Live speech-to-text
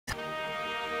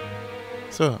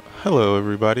So, hello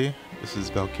everybody, this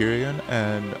is Valkyrian,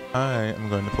 and I am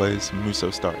going to play some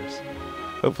Musou Stars.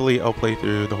 Hopefully I'll play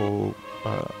through the whole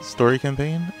story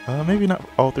campaign. Maybe not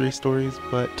all three stories,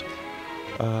 but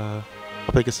I'll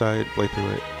pick a side, play through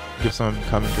it, give some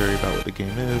commentary about what the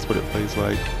game is, what it plays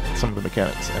like, some of the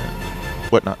mechanics, and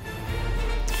whatnot.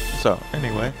 So,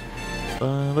 anyway,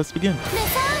 let's begin.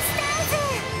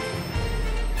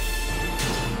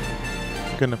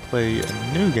 I'm gonna play a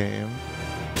new game.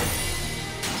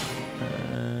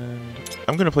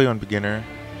 I'm going to play on beginner,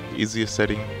 the easiest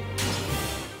setting,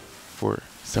 for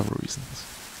several reasons.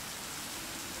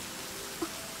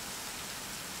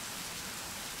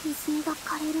 泉が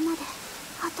枯れるまで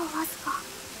あとわずか。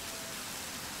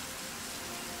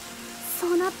そ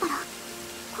うなったら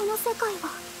この世界は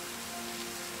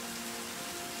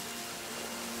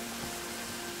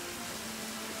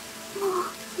も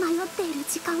う迷っている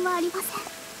時間はありません。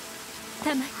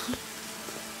玉木。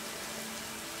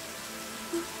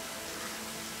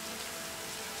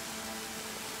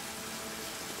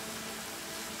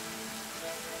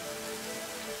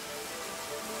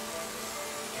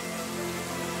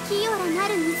清らな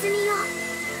る泉よ、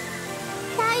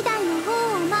代々の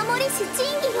王を守りし仁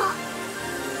義よ。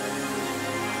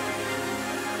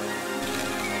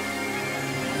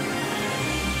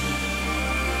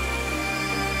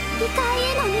異界へ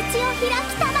の道を開き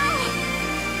たまえ。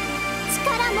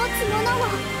力持つ者を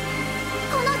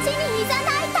この地にいざない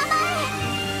たまえ。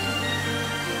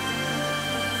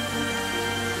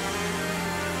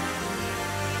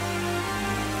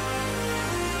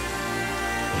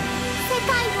世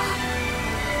界を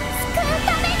救う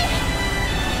ために。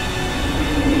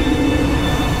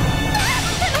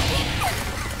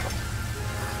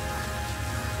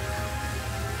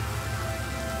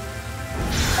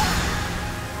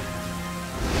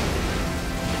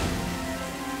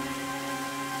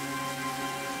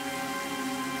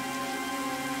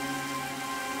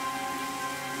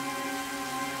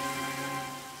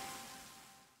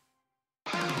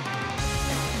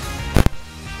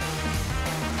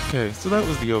Okay, so that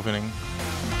was the opening.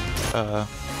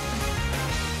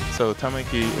 So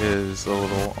Tamaki is a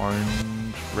little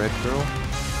orange-red girl.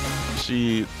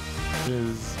 She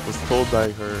was told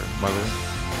by her mother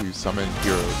to summon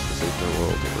heroes to save their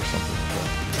world or something like that.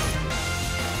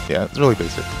 Yeah, it's really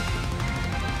basic.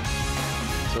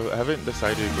 So I haven't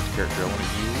decided which character I want to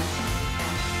use.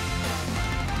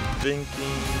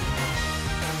 Thinking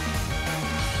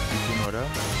Yukimura.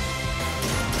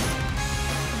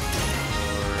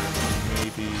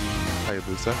 Maybe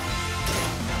Hayabusa,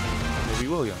 maybe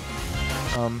William.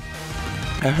 I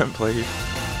haven't played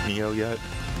Neo yet,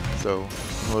 so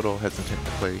I'm a little hesitant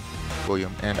to play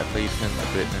William, and I played him a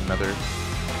bit in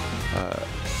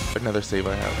another save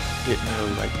I have. Didn't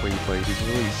really like the way he played. He's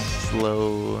really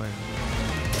slow, and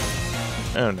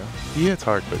I don't know. He hits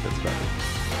hard, but that's about it.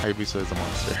 Hayabusa is a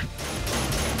monster. I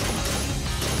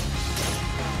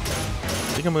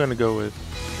think I'm gonna go with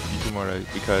Yukimura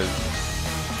because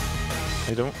I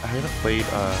haven't played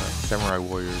Samurai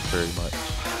Warriors very much.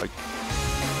 Like,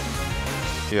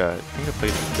 yeah, I think I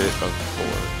played a bit of 4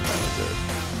 and that was it.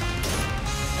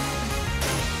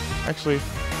 Actually,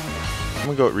 I'm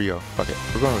gonna go with Rio. Fuck it.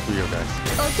 We're going with Rio, guys.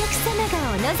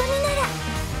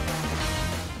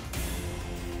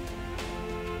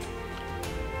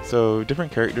 So,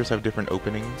 different characters have different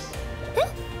openings.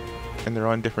 And they're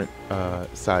on different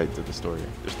sides of the story.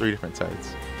 There's 3 different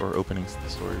sides, or openings to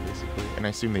the story, basically. And I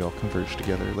assume they all converge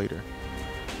together later.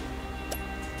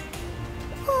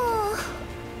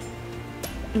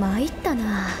 参った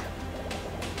な。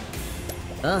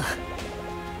ああ。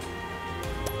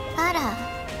あら。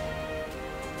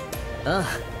ああ。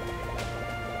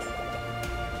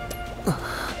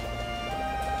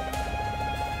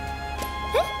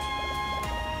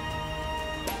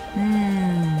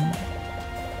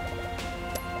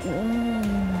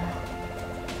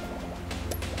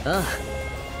あ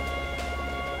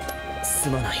あ、す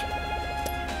まない。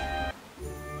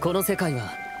この世界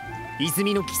は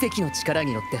泉の奇跡の力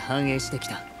によって繁栄してき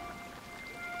た。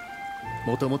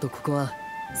もともとここは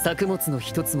作物の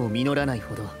一つも実らない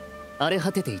ほど荒れ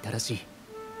果てていたらしい。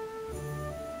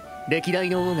歴代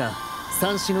の王が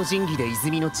三種の神器で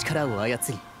泉の力を操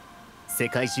り、世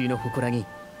界中の祠に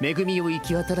恵みを行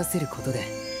き渡らせることで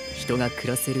人が暮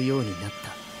らせるようになった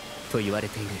と言われ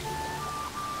ている。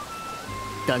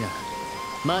だが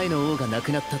前の王が亡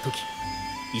くなった時、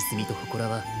泉と祠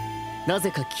はなぜ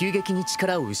か急激に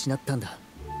力を失ったんだ。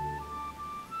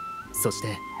そし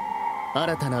て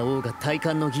新たな王が戴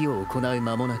冠の儀を行う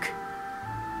間もなく、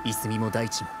泉も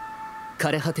大地も枯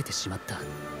れ果ててしまった。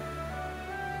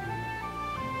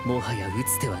もはや打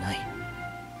つ手はない。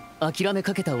諦め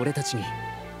かけた俺たちに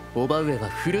叔母上は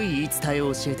古い言い伝え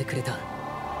を教えてくれた。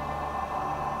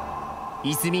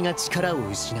泉が力を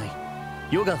失い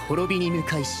世が滅びに向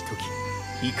かいし時、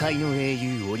異界の英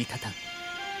雄降り立たん。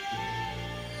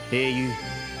英雄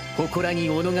祠に己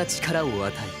が力を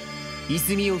与え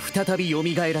泉を再び蘇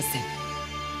らせん。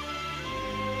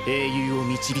英雄を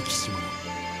導きし者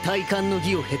大観の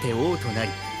儀を経て王とな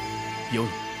り世に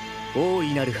大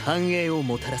いなる繁栄を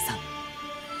もたらさん。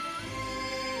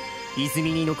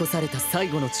泉に残された最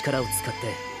後の力を使って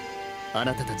あ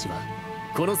なたたちは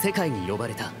この世界に呼ば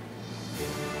れた。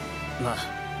まあ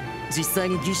実際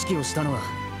に儀式をしたのは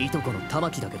いとこの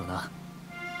玉木だけどな。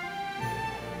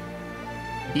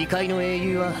異界の英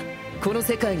雄はこの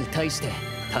世界に対して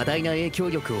多大な影響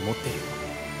力を持っている。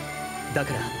だ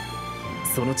から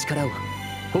その力を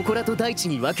祠と大地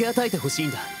に分け与えてほしい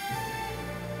んだ。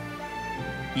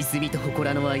泉と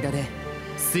祠の間で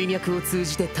水脈を通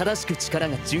じて正しく力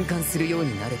が循環するよう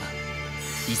になれば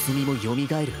泉も蘇る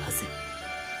はず。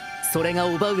それが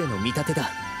叔母上の見立てだ。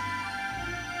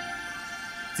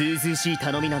ずうずうしい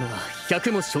頼みなのは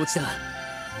百も承知だ。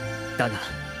だが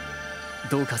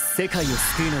どうか世界を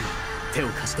救うのに手を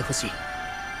貸してほしい。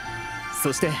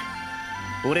そして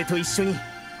俺と一緒に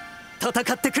戦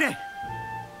ってくれ。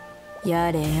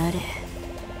やれやれ。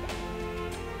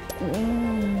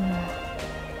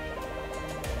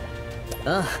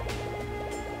ああ。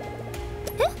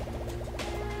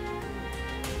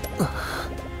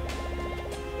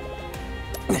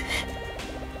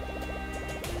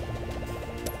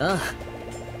ああ。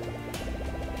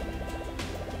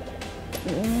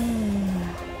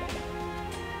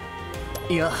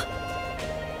いや。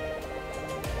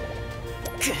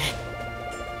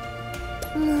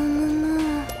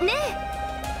ね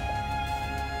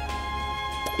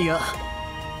いや。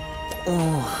お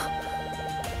お。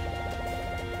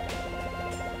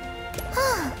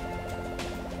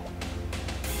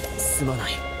すまな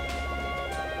い。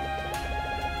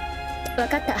え、わ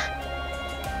かった。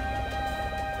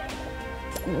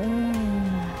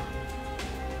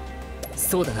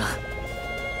そうだな。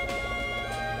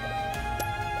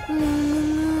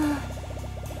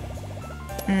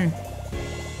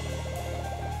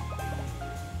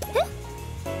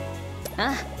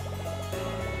あ、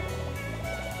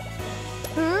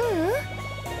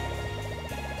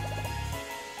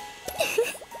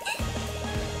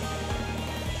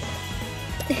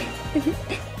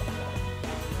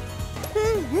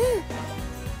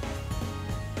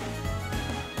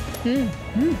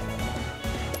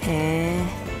へえ。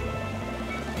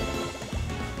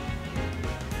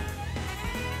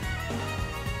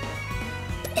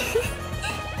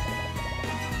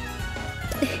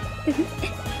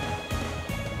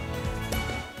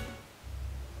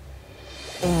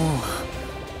おお。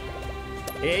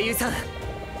英雄さん。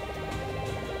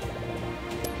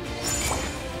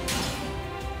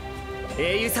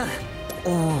英雄さん。お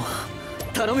お。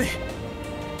頼む。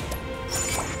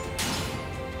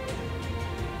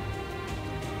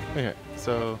Okay,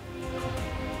 so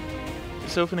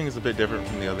this opening is a bit different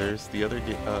from the others. The other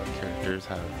characters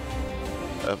have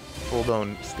a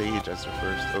full-blown stage as their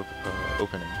first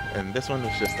opening, and this one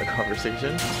was just a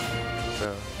conversation,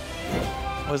 so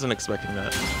I wasn't expecting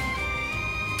that.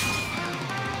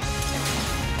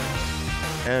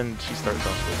 And she starts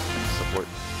off with support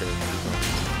characters,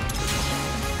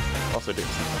 also did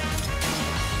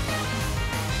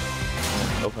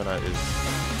Opana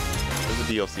there's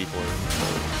a DLC for it, so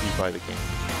if you buy the game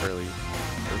early,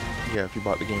 or, yeah, if you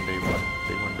bought the game day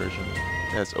one version,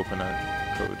 it has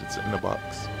Opana code, it's in the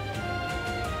box.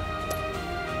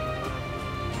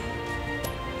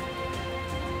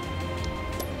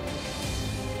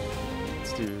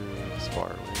 Let's do this far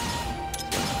away.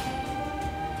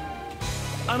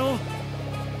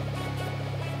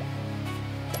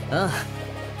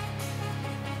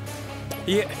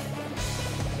 Yeah.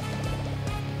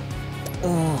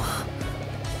 Oh.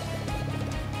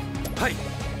 はい。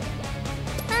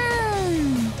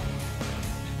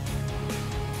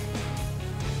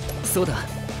そうだ。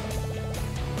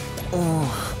おお。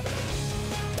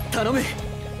頼む。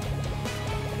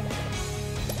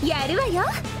やるわよ。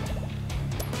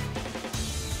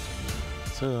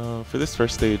So for this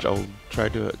first stage, I'll try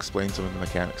to explain some of the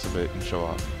mechanics of it and show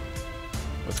off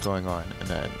what's going on, and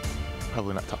then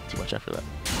probably not talk too much after that.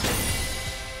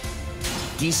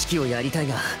 儀式をやりたい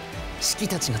が、士気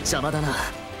たちが邪魔だな。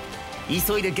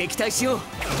急いで撃退しよう。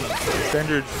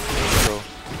Standard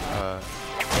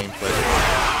gameplay.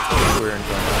 We're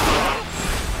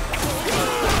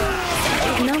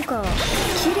in なんか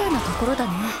綺麗なところだ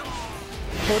ね。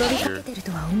滅びかけてる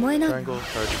とは思えない。triangle,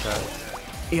 charge attack.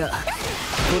 いや、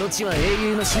この地は英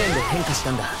雄の思念で変化し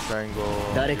たんだ。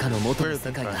 Triangle. 誰かの元の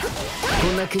世界がこ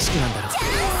んな景色なんだろう。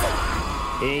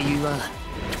英雄は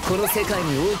この世界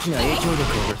に大きな影響力を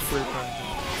持つ。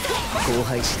荒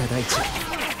廃した大地を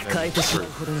変えてしまう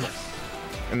ほどに。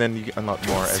 And then you unlock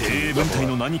more as 精 you 鋭分隊 level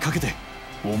の up. 名にかけて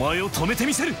お前を止めて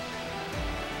みせる。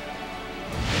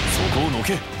そこをの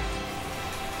け。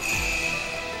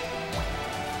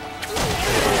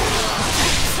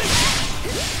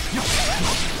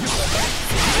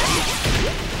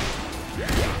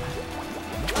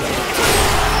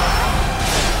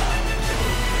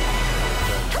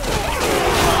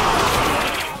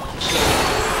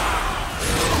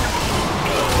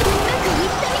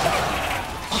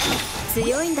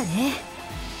強いんだね。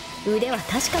腕は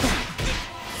確かだ。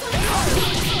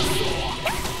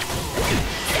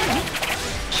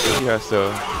 She has to.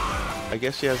 I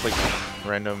guess she has like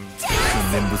random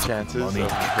chances of her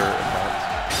effect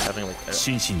having like a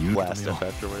真摯に受け blast 止めよ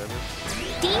effect or whatever.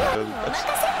 ディオ So にお任 that's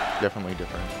せ。 definitely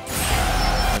different.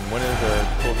 And one of the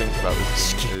cool things about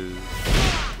this game is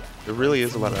there really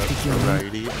is a lot of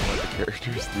variety in what the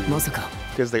characters ま do さか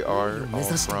because they are all 目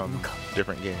指している from のか。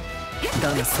 different games.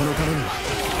 だがそのためには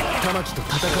玉木と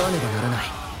戦わねばならない。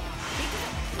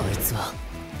あいつは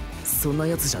そんな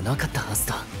やつじゃなかったはず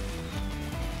だ。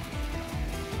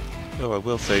 So I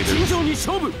will say 尋 there's 常に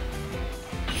勝負。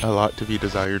 a lot to be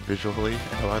desired visually in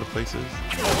a lot of places.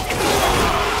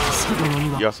 殿に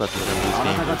は You also have to remember this あ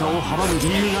な game た is 方を on 阻む理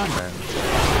由がある。 and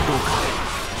どうか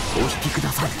お引きく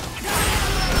ださい。そ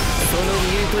の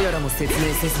理由とやらも説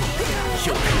明せずに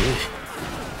よく言う。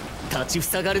立ちふ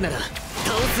さがるなら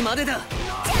倒すまでだ。あ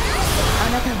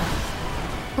なたは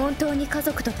本当に家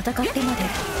族と戦ってまで王に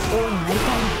なり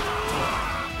たいの？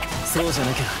そうじゃ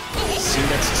なきゃ死ん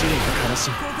だ父上が悲し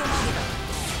む。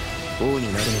王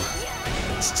になるのは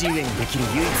父上にできる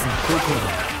唯一の孝行だ。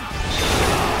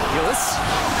よし、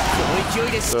この勢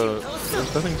いで so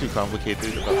there's nothing too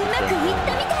complicated about うまくいったみ the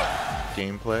たい。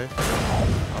 gameplay.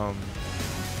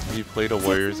 If you played a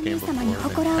Warriors 節 game 兄 before, 様に then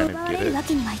祠 you を kind 奪わ of れ get るわ it.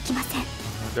 けにはいきません。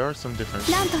 There are some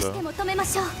differences 何として though. も止めま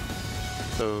しょう。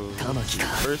 So 玉木か。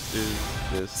 first is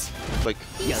this like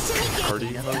やっ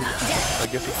party mode. I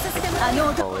guess it's あ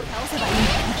の call 男を it. 倒せばいいんだ。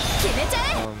決めちゃ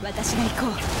え。 私が行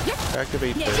こう。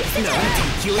 Activate this. 勢いだ。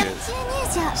 Get 注入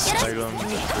者よろしく。 items,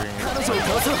 experience 彼女を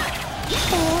倒そう。応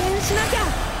援しなきゃ。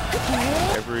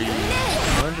 every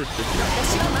 150.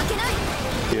 私は負けない。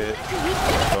 Get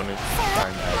bonus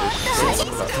time added. So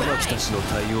something about 玉木たちの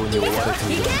対応に追われ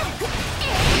ている。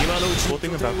今のうち the cool に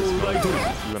thing 拠 about 点 this を奪 mode い is 取る。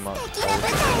 you unlock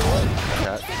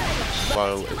that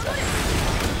while it's active.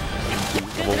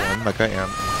 Level 1 like I am.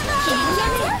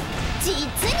 実に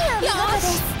お見事です。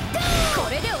こ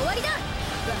れで終わりだ。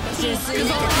純粋な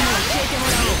曲を教えても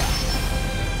らおう。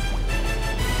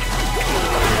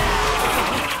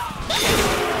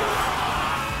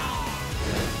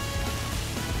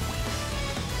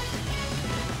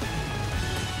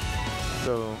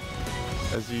 So,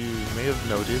 as you may have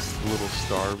noticed, the little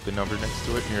star with the number next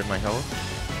to it near my health,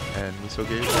 and Musou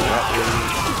gave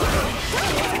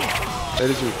that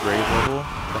is your grade level.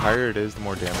 The higher it is, the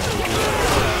more damage you do.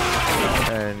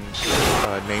 And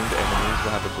named enemies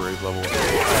will have a grade level.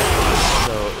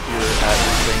 So if you're at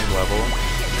the same level,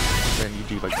 then you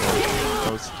do like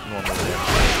most normal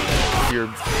damage. If you're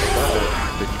above it,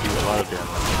 then you do a lot of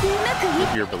damage. If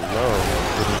you're below,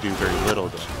 then you do very little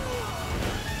damage.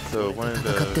 So one of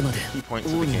the key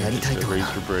points of the game is to raise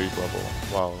your brave level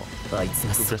while あいつ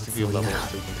がそう progressing つ your もりな level ら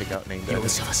so you can take out named 容 enemies.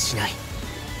 赦はしない。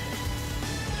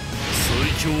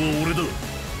最強は俺だ。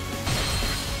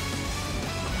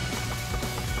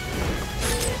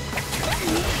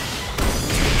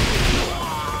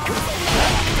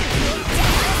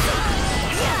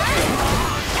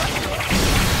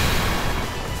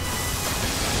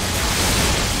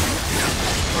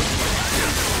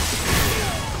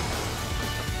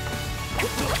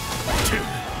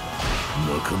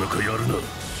なかなかやるな。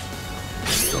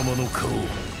貴様の顔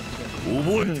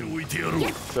覚えておいてやろう。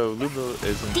 So Lubo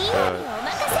isn't a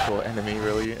special enemy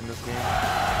really in this game.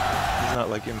 He's not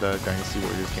like in the Dynasty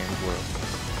Warriors games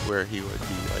where he would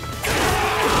be like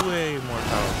way more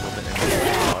powerful than any of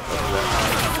that.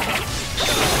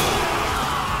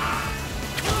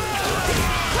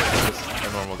 Just a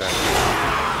normal guy.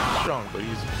 Strong, but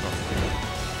he's normal.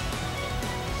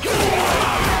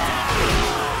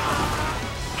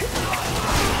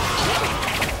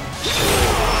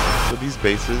 So these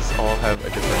bases all have a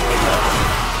different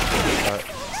attack.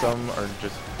 Some are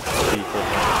just the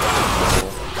equivalent of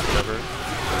normal, whatever,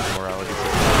 morality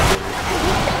system.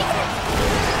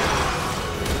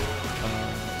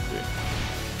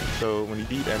 So when you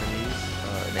beat enemies,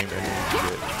 named enemies, you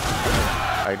get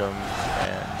items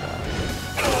and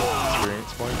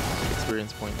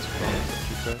experience points from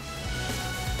Setsuna.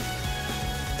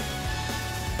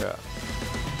 Yeah.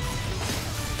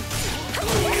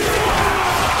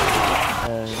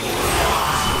 And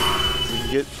so you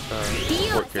get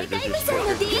support characters, your support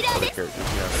characters get other characters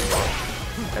you have as well.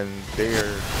 And they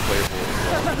are playable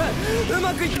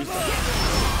as well.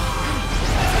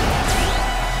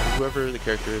 Whoever the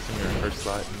character is in your first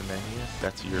slot in the menu,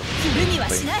 that's your main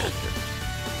playing character.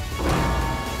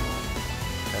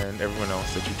 And everyone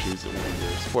else that you choose will be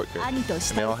your support character. And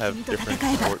they all have different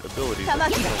support abilities.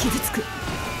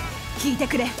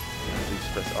 You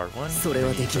just press R1,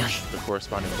 and you push the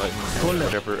corresponding button, and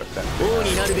whatever effect you'll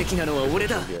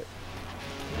get.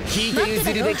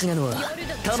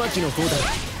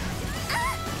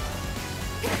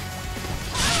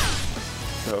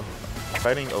 So,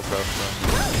 fighting Oka from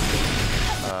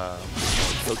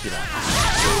Tokina.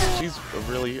 She's a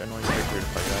really annoying character to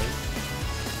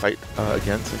fight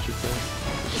against, I should say.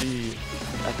 She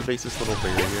activates this little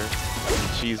barrier, and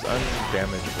she's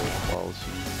undamageable while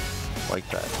she's like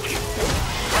that.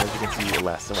 As you can see, it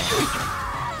lasts a while.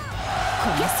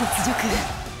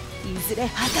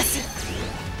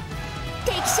 敵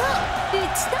将打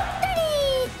ち取ったり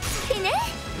ってね。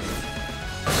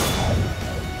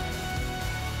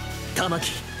玉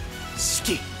木、四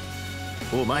季、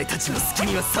お前たちの好き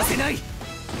にはさせない。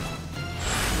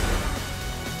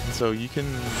 So you can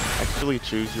actually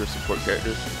choose your support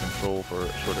characters to control for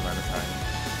a short amount of time.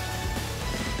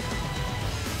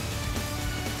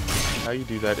 How you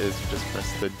do that is you just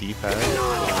press the D-pad,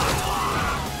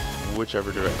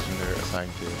 whichever direction they're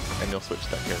assigned to, and you'll switch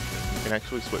that character. You can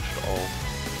actually switch to all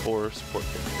 4 support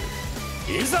characters.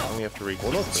 You only have to reach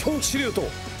this.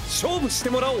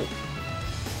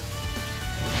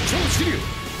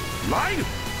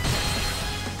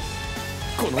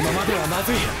 このままではま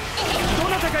ずい。ど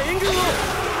なたか援軍を。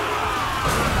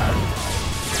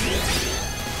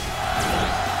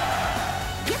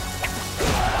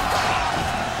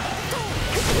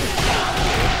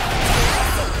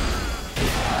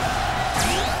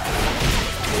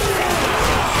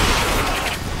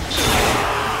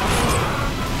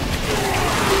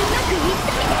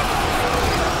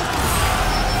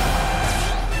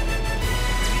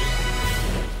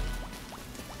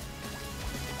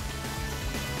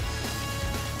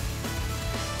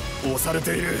押され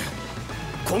ている。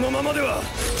このままでは。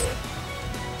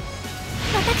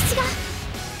私が。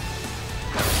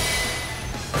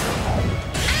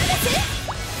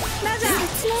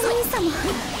節のお兄様。ど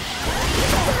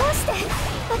うして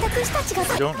私たちが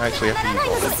助からない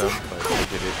のです。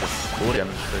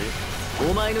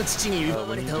お前の父に奪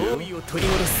われた王位を取り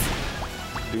戻す。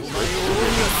お前を王に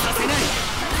はさせない。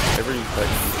 Every button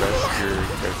you press, your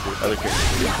character, other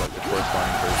characters get like the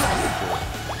corresponding version to it.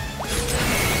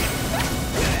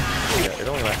 Yeah, it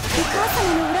only lasts. お母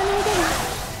様の占いでは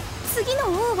次の王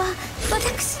は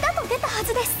私だと出たは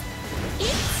ずです。一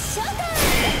緒だ。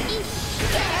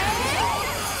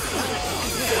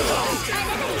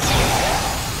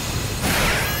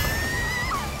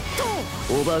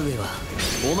おば上は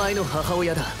お前の母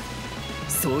親だ。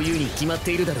そういうに決まっ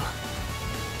ているだろう。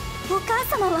お母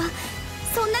様は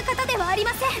そんな方ではあり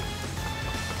ません。節の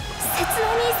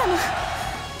お兄様、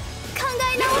考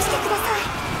え直してください。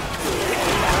考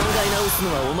え直す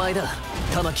のはお前だ、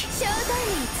玉木。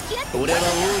俺は王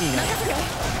になる。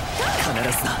必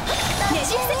ずだ。ね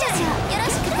じ伏せちゃうよ。よろ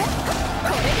しく。こ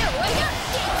れで終わりだ。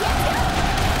激アツだ。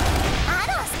あ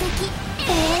ら素敵。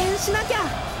応援しなきゃ。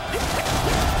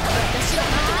私は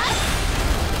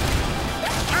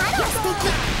あら素敵。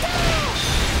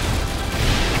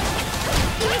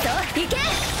いいぞ、行け。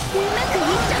うまくい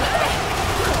っちゃって。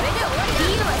これで終わりだ。リ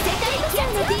オは世界遺産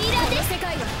のディーラーです。世界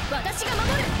は私が守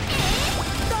る。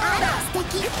あら素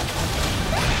敵。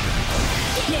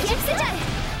ねじ伏せちゃえ。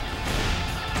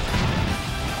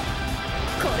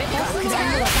これで終わりだ。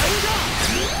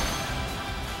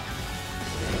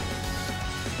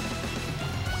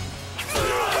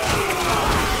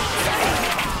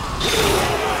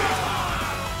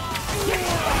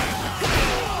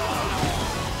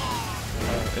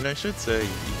And I should say,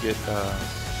 you get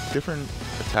different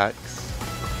attacks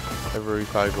every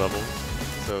 5 levels.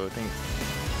 So I think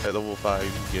at level 5 you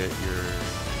get your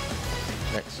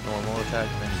next normal attack,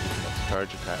 and then you get the next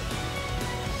charge attack,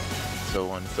 so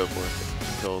on and so forth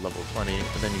until level 20,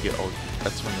 and then you get all.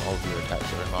 That's when all of your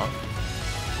attacks are unlocked.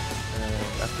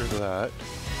 And after that,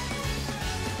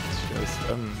 it's just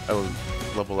a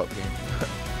level up game.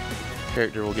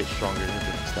 Character will get stronger with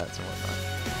different stats and whatnot.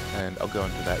 And I'll go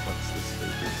into that once this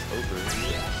stage is over and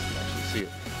you can actually see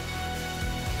it.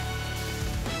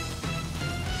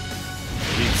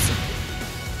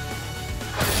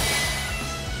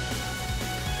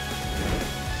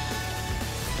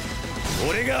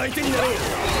 俺が相手になろう。行くぞ。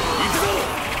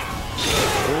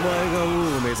お前が王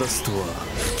を目指すとは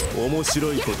面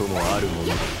白いこともあるもの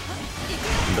だ。だが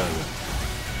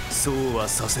そうは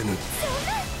させぬ。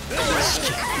四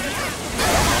季、何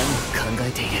を考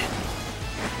えている。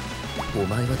お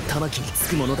前は玉木につ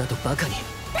くものだとバカに。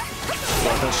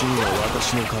私には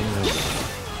私の考え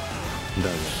だ。だ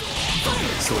が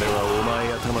それはお前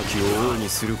や玉木を王に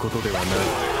することではない。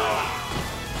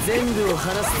全部を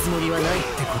話すつもりはないって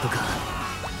ことか。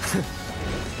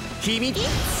君主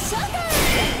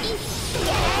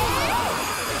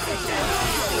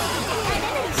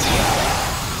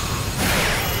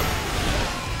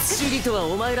義とは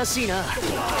お前らしいな。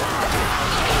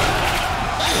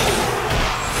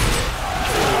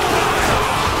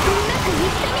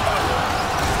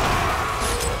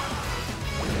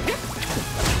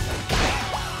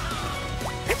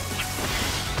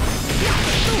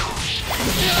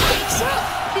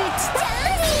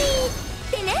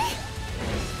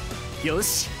よ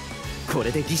し、これ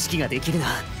で儀式ができるな。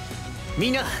み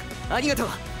んなありがとう。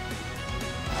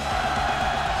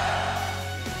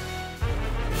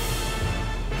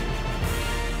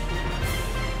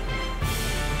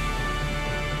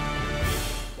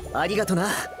ありがとな。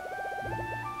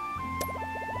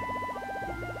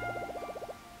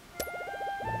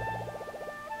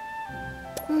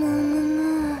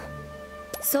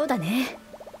そうだね。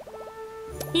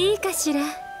いいかしら。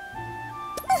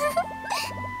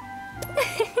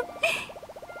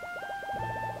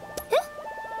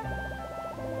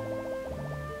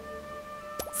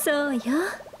そうよ。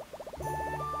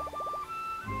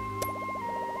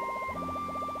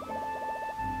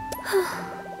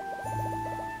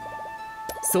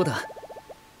そうだ。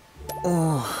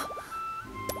おお。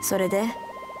それで？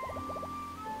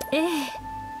ええ。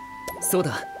そう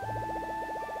だ。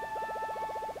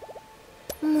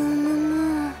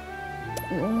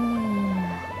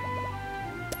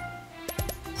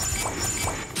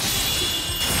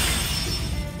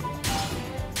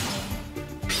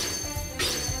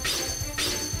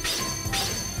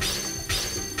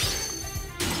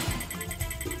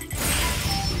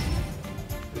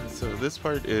So this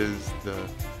part is the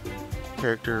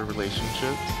character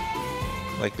relationships,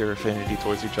 like their affinity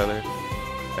towards each other,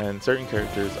 and certain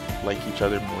characters like each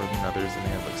other more than others, and they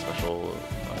have like special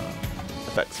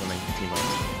effects when they team up.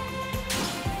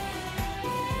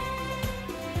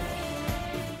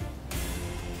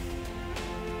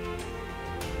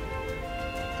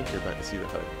 I think you're about to see the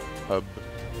hub.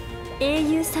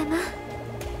 英雄様。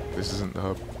 This isn't the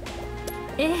hub.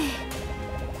 ええ。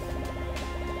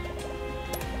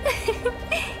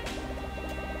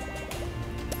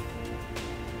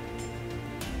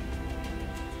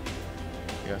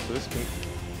Yeah, so this pink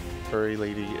furry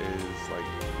lady is like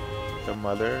the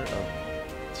mother of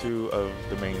two of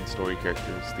the main story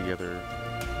characters, the other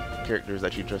characters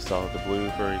that you just saw, the blue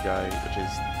furry guy, which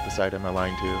is the side I'm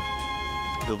aligned to,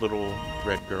 the little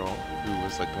red girl who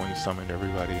was like the one who summoned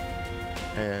everybody,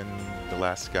 and the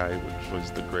last guy, which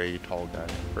was the gray tall guy,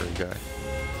 furry guy.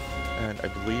 And I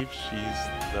believe she's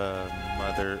the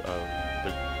mother of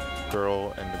the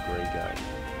girl and the gray guy.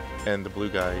 And the blue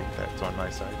guy that's on my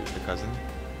side is the cousin,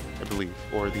 I believe.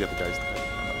 Or the other guy's the cousin,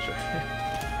 I'm not sure.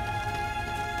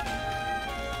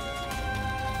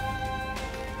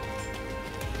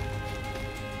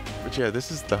 But yeah,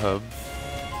 this is the hub.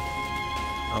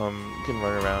 You can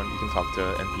run around, you can talk to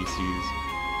NPCs.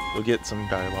 You'll get some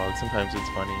dialogue. Sometimes it's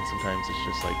funny, sometimes it's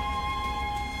just like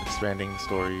expanding the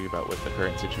story about what the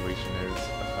current situation is.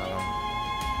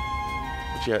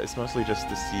 But yeah, it's mostly just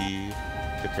to see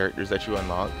the characters that you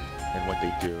unlock and what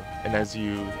they do. And as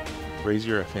you raise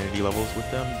your affinity levels with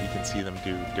them, you can see them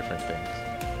do different things.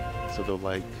 So they'll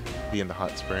like be in the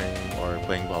hot spring or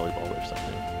playing volleyball or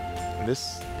something. And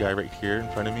this guy right here in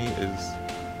front of me is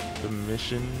the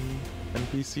mission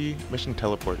NPC, mission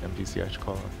teleport NPC I should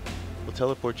call him. He'll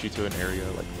teleport you to an area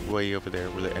like way over there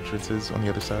where the entrance is on the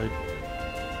other side.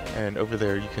 And over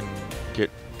there you can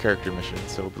get character missions,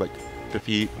 so like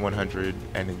defeat 100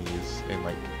 enemies in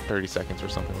like 30 seconds or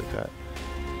something like that.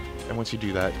 And once you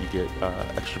do that, you get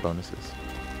extra bonuses.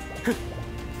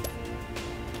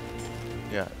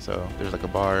 Yeah, so there's like a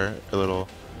bar, a little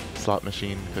slot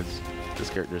machine, because this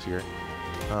character's here.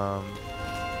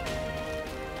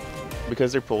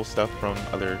 Because they pull stuff from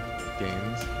other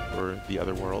games, or the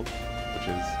other world, which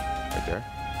is right there.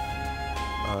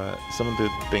 Some of the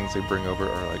things they bring over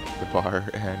are like the bar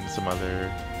and some other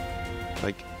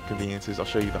like conveniences. I'll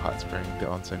show you the hot spring, the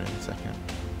onsen in a second.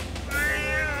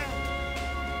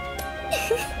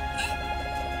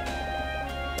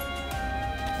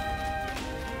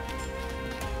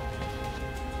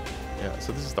 Yeah, so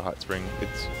so this is the hot spring.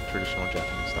 It's traditional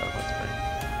Japanese style hot spring.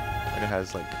 And it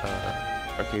has like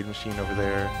arcade machine over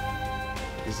there.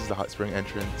 This is the hot spring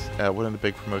entrance. One of the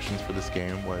big promotions for this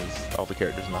game was all the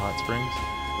characters in the hot springs.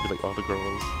 It'd be like all the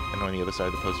girls, and on the other side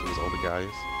of the poster was all the guys.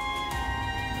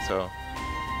 So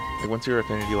like once your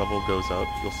affinity level goes up,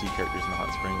 you'll see characters in the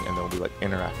hot spring and they'll be like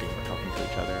interacting or talking to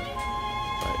each other.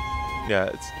 But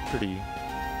yeah, it's pretty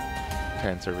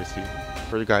fan servicey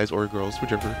for the guys or girls,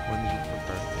 whichever one you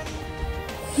prefer.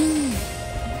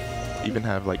 Even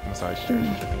have like massage chairs,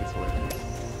 which I think is hilarious.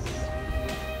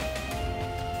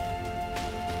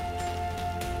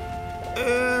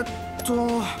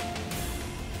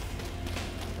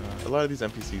 A lot of these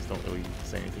NPCs don't really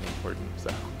say anything important, so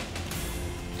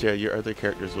yeah, your other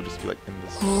characters will just be like in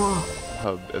this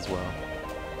hub as well.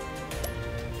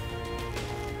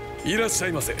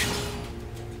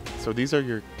 So these are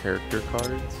your character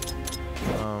cards.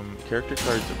 Character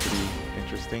cards are pretty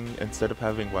interesting. Instead of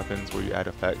having weapons where you add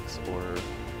effects or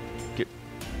get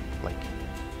like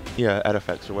add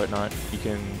effects or whatnot,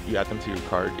 you add them to your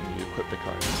card and you equip the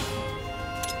card.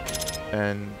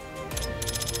 And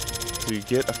to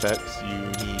get effects, you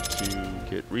need to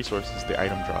get resources, the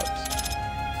item drops.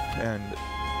 And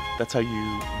that's how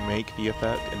you make the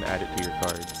effect and add it to your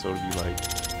card. So it'll be like,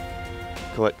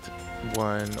 collect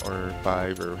 1 or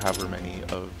 5 or however many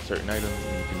of certain items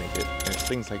and you can make it. And it's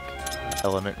things like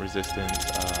element resistance,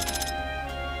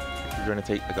 if you're going to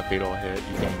take like a fatal hit,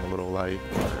 you gain a little life,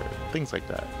 or things like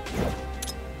that.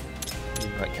 You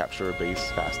can like capture a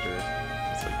base faster.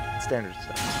 It's like standard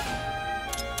stuff.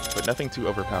 But nothing too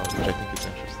overpowered, which I think is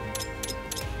interesting.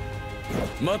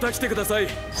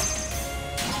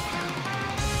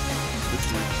 This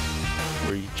is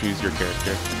where you choose your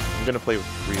character. I'm gonna play with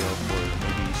Rio for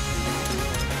maybe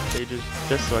 3 stages,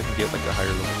 just so I can get like a higher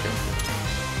level character.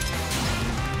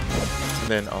 And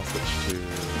then I'll switch to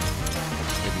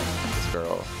maybe this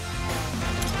girl.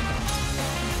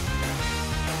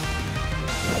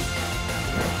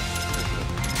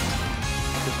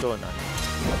 Just still a 9.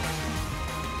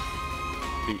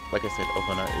 Like I said,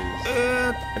 Opana is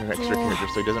an extra character,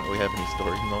 so he doesn't really have any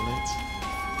story moments.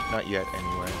 Not yet,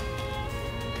 anyway.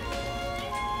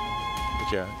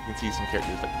 But yeah, you can see some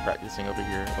characters like practicing over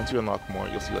here. Once you unlock more,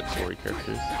 you'll see like story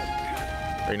characters.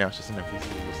 Right now it's just an NPC.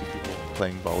 You'll see people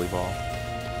playing volleyball.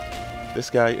 This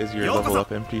guy is your level up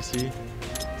NPC,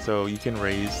 so you can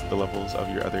raise the levels of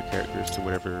your other characters to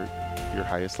whatever your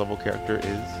highest level character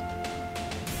is.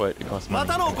 But it costs money.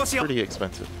 And it's pretty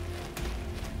expensive.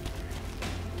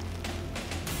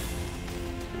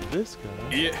 This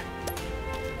guy. Yeah.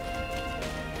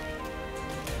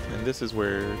 And this is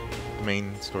where the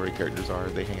main story characters are.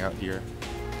 They hang out here.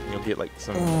 And you'll get like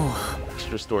some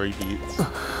extra story beats and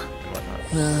whatnot.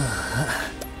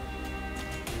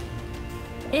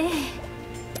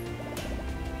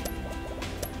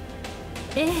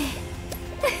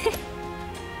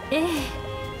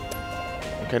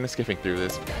 I'm kind of skipping through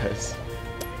this because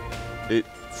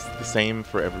it's the same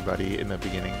for everybody in the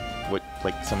beginning. What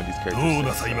like some of these characters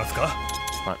say, so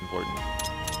it's not important.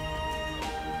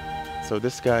 So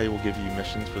this guy will give you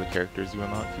missions for the characters you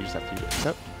unlock. You just have to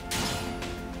accept.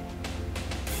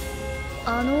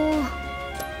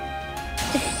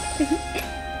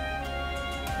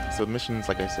 So the missions,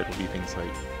 like I said, will be things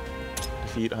like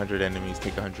defeat 100 enemies,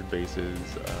 take 100 bases,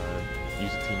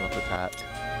 use a team-up attack,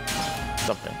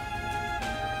 something.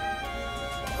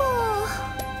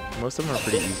 Most of them are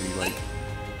pretty easy. Like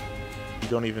you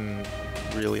don't even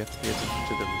really have to pay attention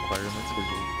to the requirements because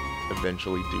you'll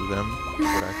eventually do them, is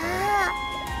what I find.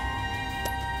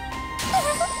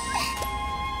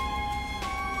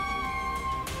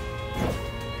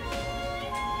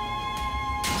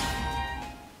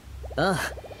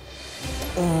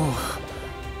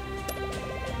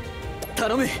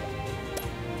 Tanomu!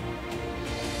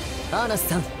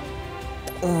 Anas-san!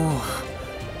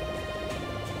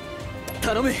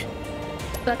 Tanomu!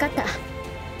 わかった。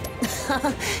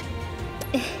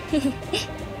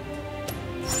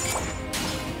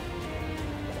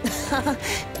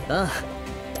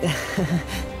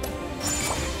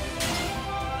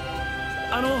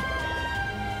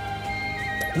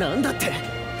なんだって。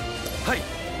はい。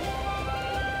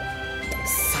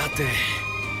さて、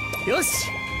よし。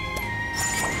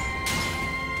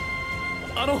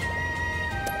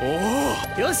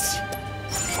よし。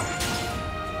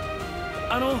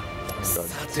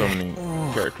So many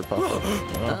character pop-ups.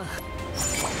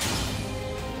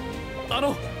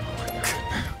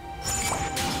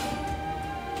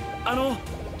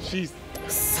 Jeez.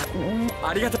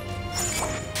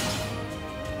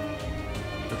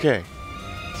 Okay,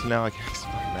 so now I can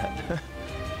explain that.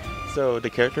 So the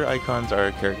character icons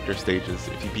are character stages.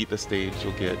 If you beat the stage,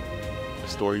 you'll get a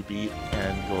story beat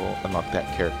and you'll unlock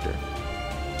that character.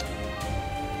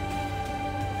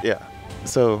 Yeah,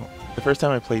 so the first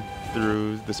time I played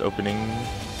through this opening,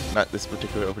 not this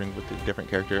particular opening with a different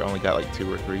character, I only got like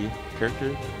 2 or 3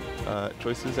 character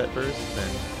choices at first. Then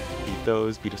beat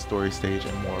those, beat a story stage,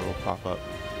 and more will pop up.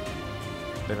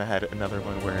 Then I had another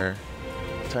one where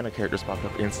a ton of characters popped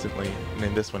up instantly, and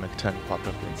then this one a ton popped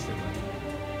up instantly.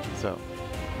 So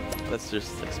let's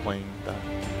just explain the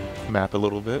map a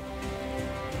little bit.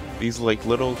 These like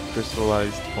little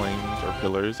crystallized flames or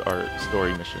pillars are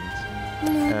story missions.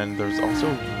 And there's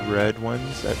also red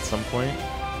ones at some point.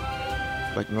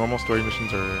 Like normal story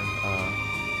missions are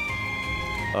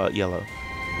yellow.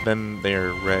 Then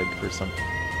they're red for some,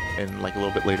 and like a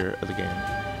little bit later of the game.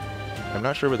 I'm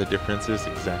not sure what the difference is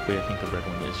exactly. I think the red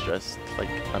one is just like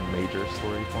a major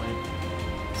story point.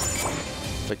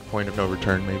 It's like point of no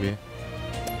return maybe.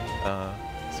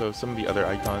 So some of the other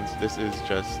icons, this is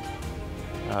just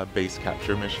base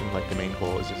capture mission. Like the main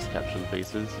goal is just to capture the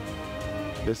bases.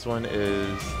 This one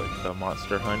is like the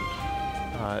monster hunt.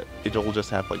 It'll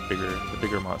just have like the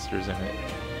bigger monsters in it,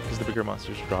 because the bigger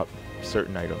monsters drop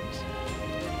certain items.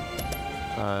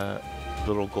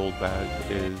 Little gold bag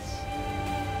is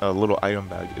a little item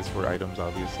bag is for items,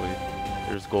 obviously.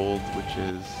 There's gold, which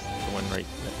is the one right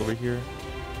over here.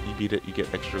 You beat it, you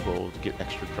get extra gold, you get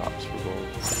extra drops for gold.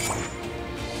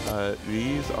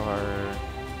 These are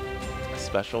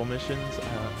special missions.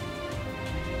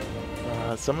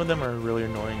 Some of them are really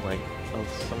annoying, like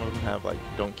some of them have like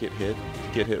don't get hit.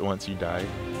 You get hit once you die,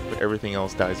 but everything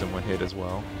else dies in one hit as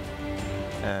well.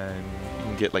 And you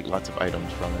can get like lots of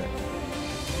items from it,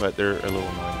 but they're a little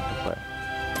annoying to play.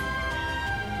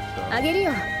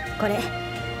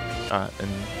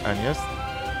 And Agnes,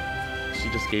 she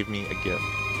just gave me a gift.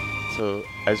 So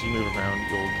as you move around,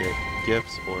 you'll get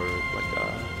gifts, or like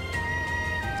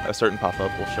a certain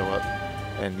pop-up will show up,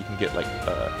 and you can get like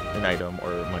an item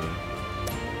or money.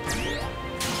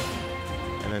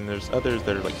 And then there's others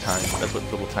that are like timed. That's what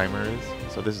the little timer is.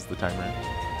 So this is the timer.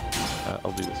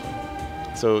 I'll do this one.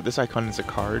 So this icon is a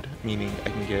card, meaning I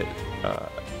can get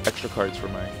extra cards for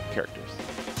my characters.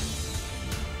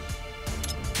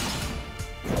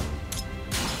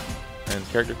 And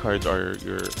character cards are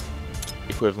your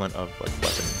equivalent of like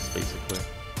weapons, basically.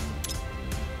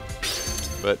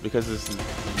 But because this is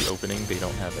the opening, they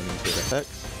don't have any good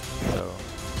effects. So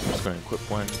I'm just going to equip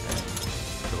one and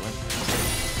go in.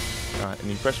 And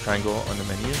you press triangle on the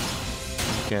menu, you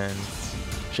can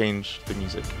change the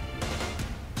music.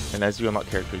 And as you unlock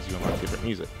characters, you unlock different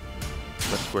music.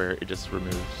 That's where it just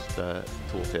removes the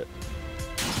tooltip.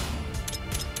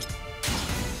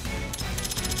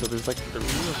 So there's like 3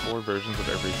 or 4 versions of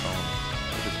every song,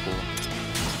 which is cool.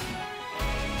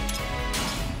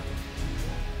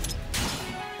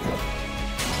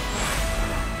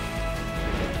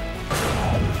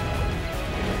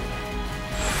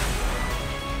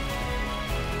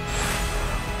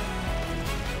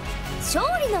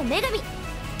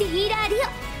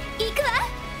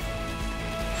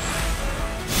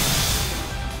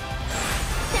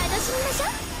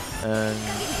 And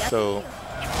so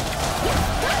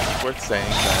it's worth saying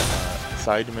that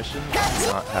side missions do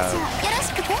not have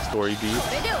story beats.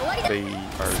 They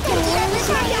are just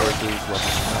resources,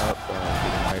 leveling up,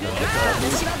 getting items,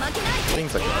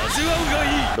 things like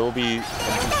that. There will be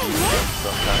NPCs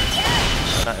sometimes,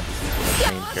 not NPCs, but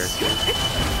like main characters.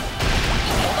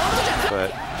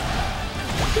 But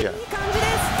yeah,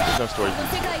 there's no story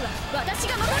beats.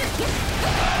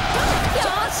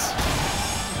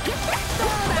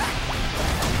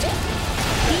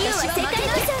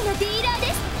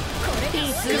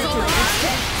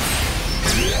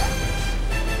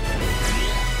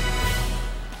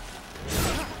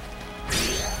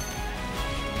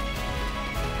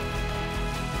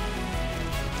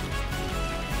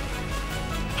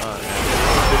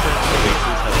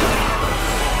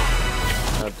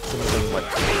 Some of them like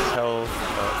health,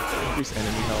 increase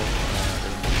enemy health,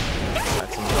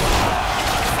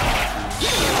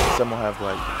 some will have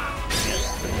like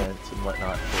events and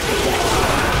whatnot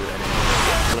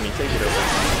for when you take it over,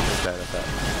 there's that effect.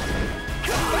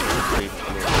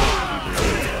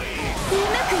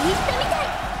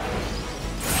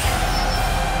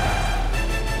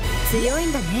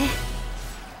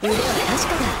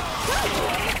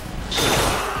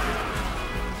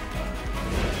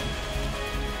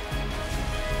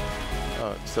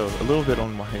 So a little bit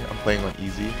on why I'm playing on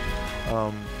easy.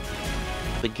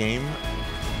 The game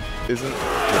isn't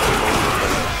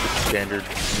like standard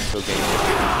Musou game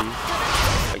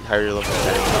like higher level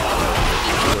settings.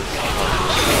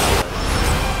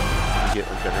 You get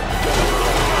get like better.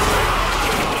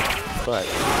 But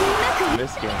in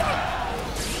this game,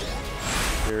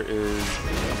 there is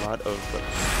a lot of like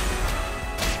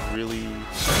really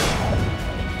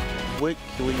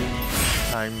quickly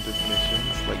timed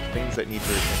missions, like things that need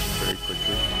your attention very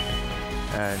quickly.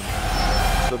 And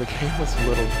so the game was a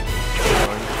little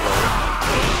annoying to play.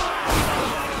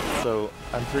 So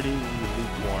I'm pretty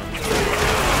lukewarm.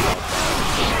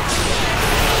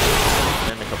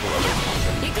 And a couple other things.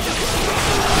 The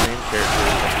main character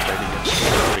is fighting against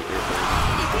pretty irritating.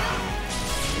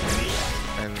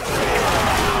 And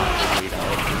wait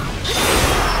out.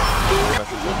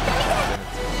 Messes up, then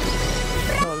it's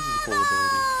oh, this is a cool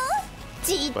ability.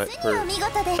 But for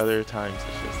other times,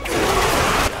 it's just like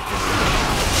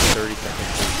 30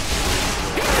 seconds.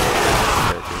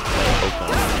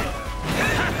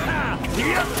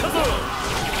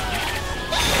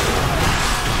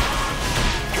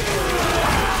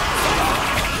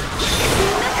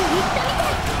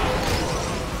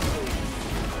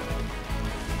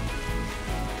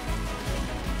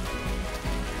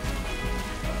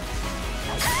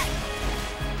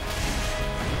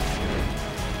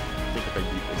 I think if I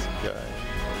beat this guy.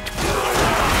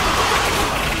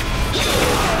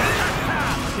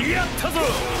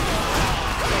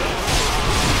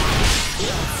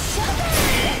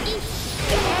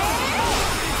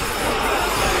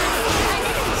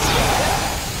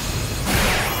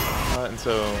 And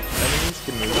so enemies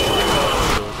can move forward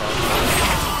so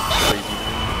crazy,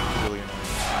 really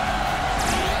annoying.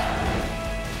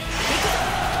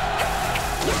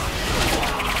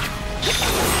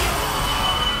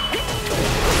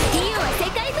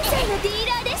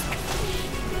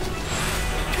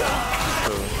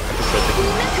 So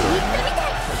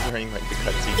that's during like the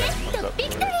cutscene that comes up for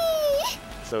it.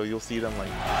 So you'll see them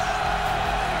like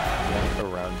walk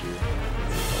around you.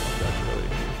 That's really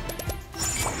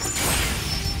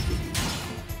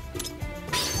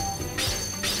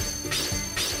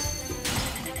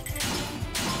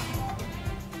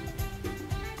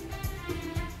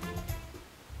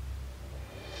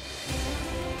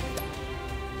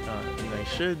and I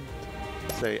should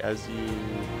say, as you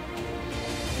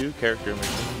do character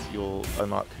missions, you'll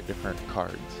unlock different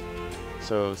cards.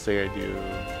 So say I do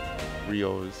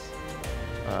Rio's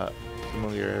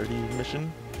familiarity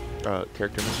mission,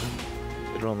 character mission,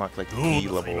 it'll unlock like B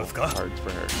level cards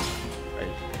for her.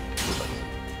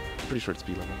 I'm pretty sure it's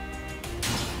B level.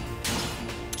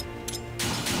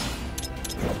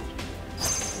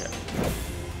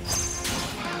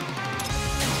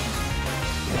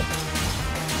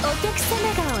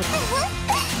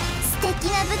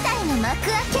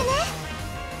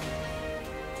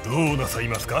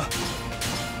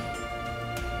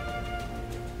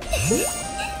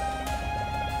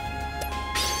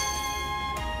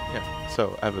 Yeah,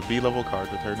 so I have a B level card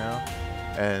with her now,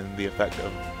 and the effect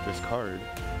of this card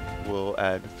will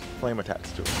add flame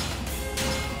attacks to it.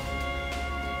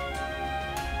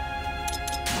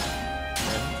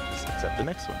 And just accept the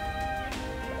next one.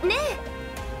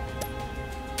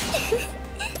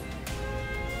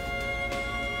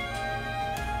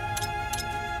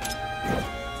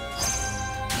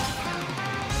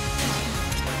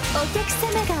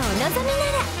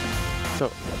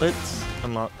 So let's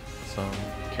unlock some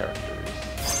characters.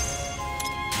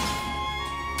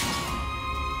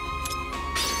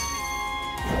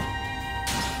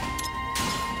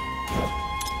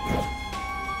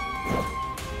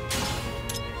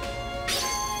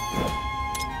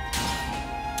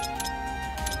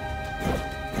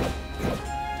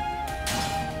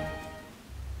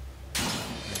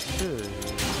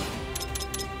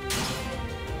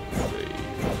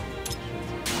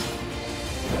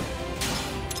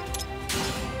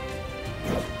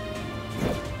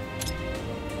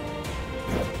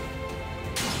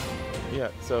 Yeah,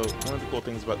 so one of the cool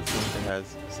things about this game, it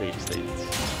has save states.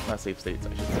 Not save states, I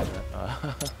should say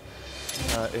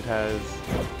that. It has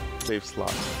save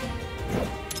slots.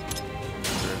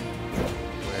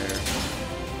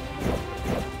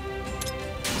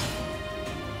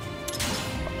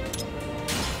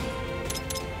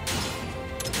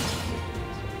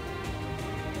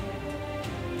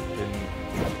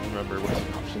 Remember what the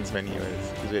options menu is,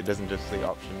 because it doesn't just say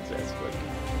options, it has to like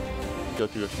go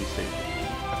through a few stages.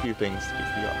 A few things to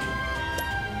get the options.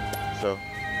 So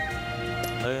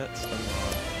let's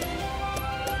unlock.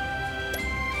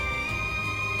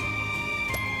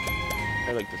 I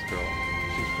like this girl.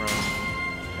 She's from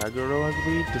Kaguro, I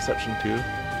believe. Deception 2.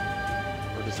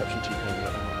 Or Deception 2 Kaguro. I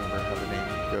don't remember how the name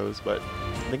goes, but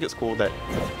I think it's cool that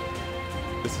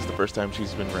this is the first time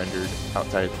she's been rendered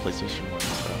outside the PlayStation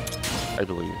 1, I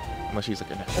believe. Unless she's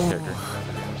like an extra character.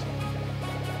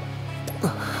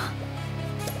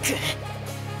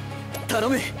 頼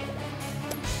む。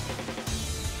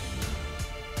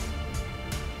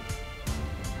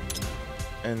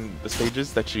 And the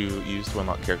stages that you use to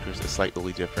unlock characters is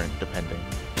slightly different depending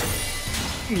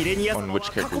ミレニア on 様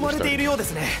which は character 囲ま you're れている starting. ようで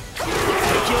すね。敵を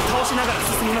倒しながら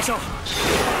進みましょう。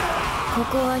こ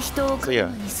こは人を So 狩る yeah,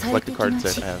 のに最 like the 適な card 地。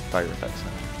 said, I have fire attacks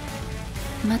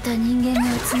now. また人間が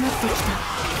集まってきた。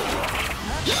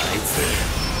あいつ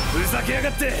ふざけやが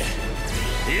って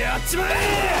やっちまえ。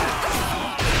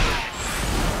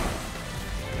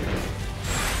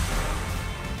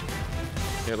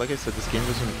 Yeah, like I said, this game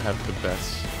doesn't have the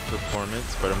best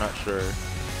performance, but I'm not sure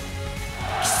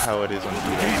how it is on the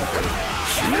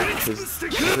because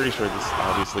I'm pretty sure this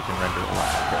obviously can render a lot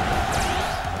more characters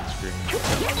on screen.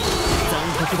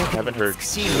 I haven't heard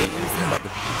about the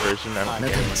version. I don't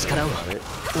think anyone's about it. It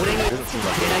doesn't seem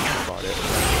like anyone bought it.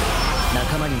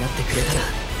 仲間になってくれたら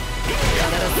必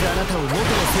ずあなたを元の世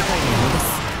界に戻す。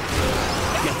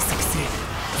約束する。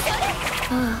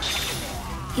あ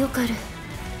あ、よかる。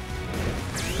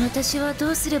私はど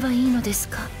うすればいいのです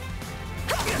か。う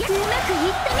まくいったみ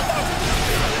た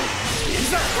い。い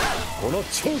ざこの超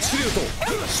治療と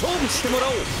勝負してもら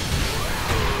おう。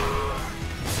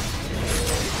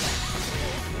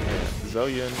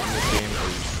 Zillion in this game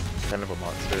is kind of a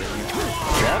monster. He's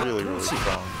really, really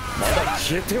strong. まだ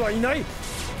消えてはいない。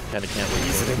 Kinda can't い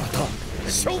wait ず for れ it. また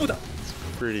勝負だ。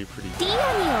 Pretty. ディオに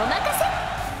お任せ。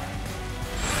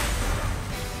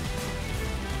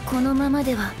このまま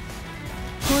では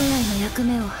本来の役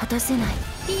目を果たせない。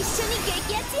一緒に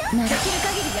激アツよ。ならできる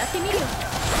限りやってみるよ。ね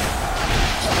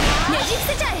じ伏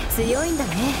せちゃえ。強いんだ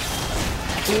ね。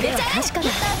腕は確かだ。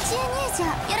バッチ入場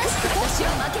よろしく。私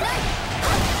は負けない。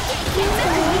うま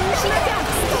く素敵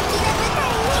な舞台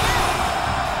に。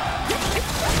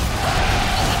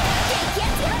激ア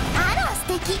ツよ。あら素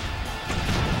敵。こ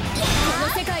の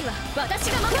世界は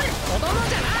私が守る。子供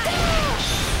じゃない。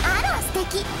あら素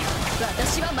敵。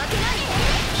私は負けない。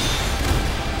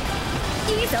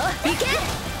いいぞ行け。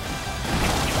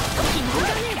君が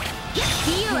ね。デ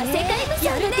ィオは世界無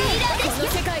双のディーラーですよ。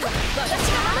この世界は私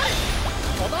が守る。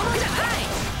子供じゃない。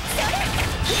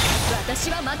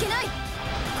私は負けない。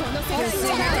この世界を教え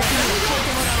ても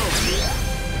らおう。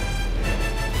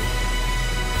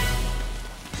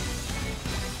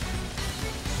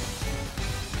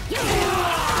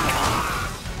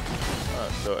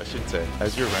So I should say,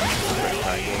 as you're running through the red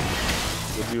triangle,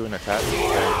 you'll do an attack and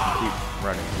keep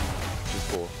running, which is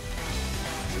cool.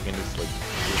 So you can just like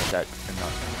do an attack and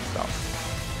not stop. So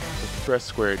if you press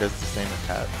square, it does the same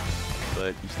attack,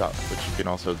 but you stop, but you can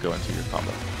also go into your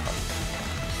combo.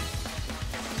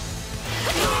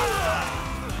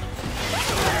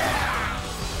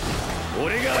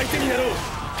 俺が相手になろう。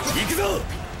行くぞ。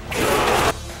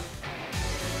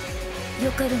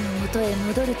ヨカルの元へ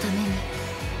戻るために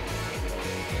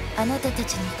あなたた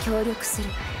ちに協力する。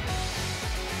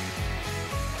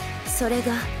それ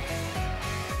が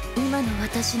今の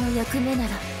私の役目なら。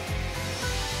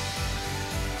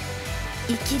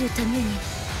生きるために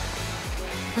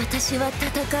私は戦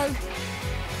う。さ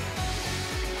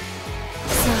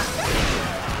あ、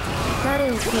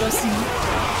誰を殺すの？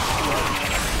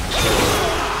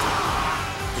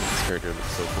 This character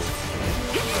looks so cool.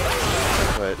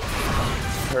 But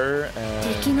her and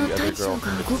the other girl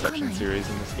from the Deception series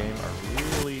in this game are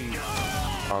really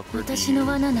awkward to 私の use.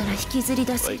 罠なら引きずり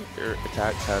出せ Like る。 their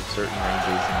attacks have certain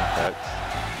ranges and effects.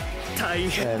 大変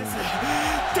です。 And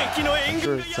敵の I'm 援 sure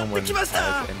軍がやっ someone てきま has した。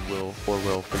 and will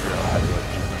figure out how to like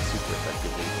use them super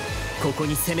effectively. ここ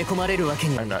に攻め込まれるわけ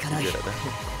には I'm い not か too ない。 good at that.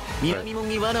 南門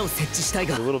に罠を設置したい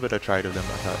が A little bit I tried of them. I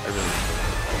thought I really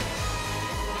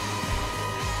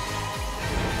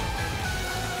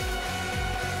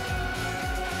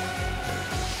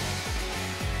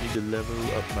need to level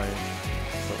up my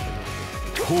stuff a little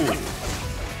bit. ほ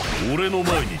う、俺の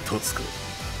前に立つか。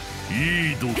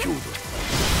いい度胸だ。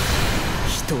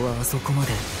人はあそこま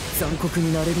で残酷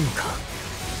になれるのか。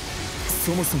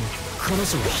そもそも彼女は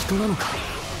人なのか。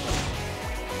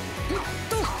な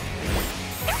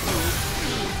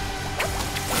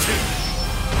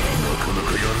かな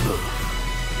かやるな。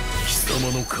貴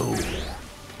様の顔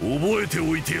覚えて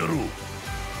おいてやろう。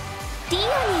ディオに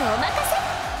お任せ。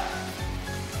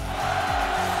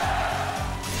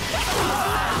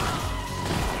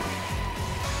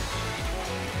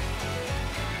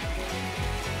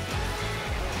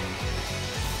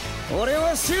俺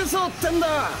はシューソーってん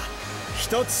だ。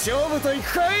一つ勝負とい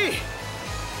くかい。突っ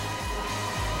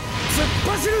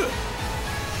走る。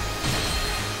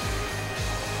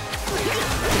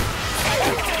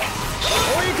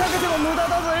追いかけても無駄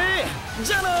だぜ。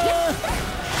じゃあな。デ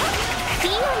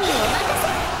ィオにお任せ。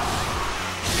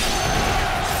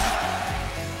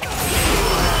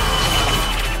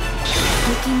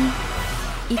的に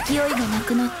勢いがな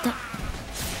くなった。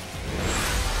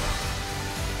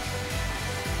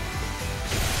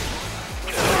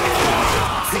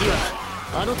次は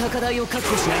あの高台を確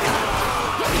保しないか。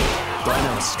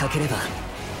罠を仕掛ければ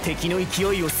敵の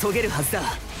勢いをそげるはずだ。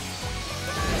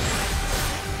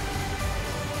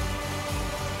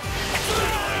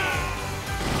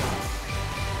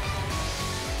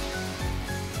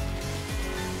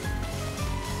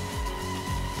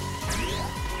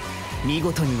見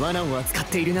事に罠を扱っ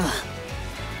ているな。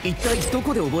一体ど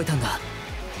こで覚えたんだ。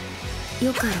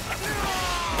よかろ、育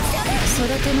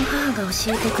ての母が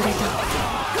教えてくれた。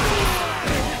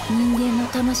人間の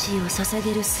魂を捧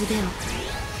げる術を。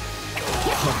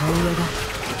母親が。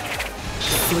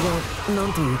それは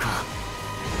何というか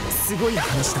すごい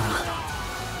話だな。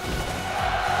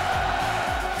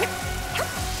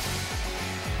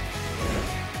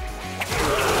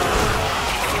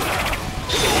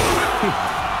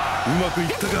うまくいっ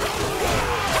たか。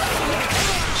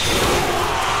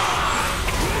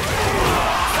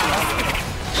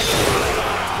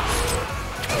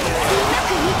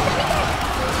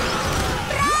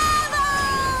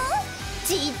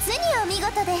実にお見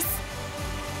事です。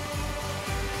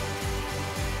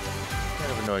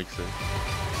Kind of annoying, so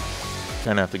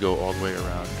kind of have to go all the way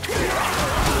around to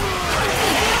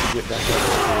get back up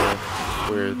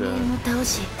to where the 人間を倒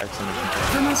し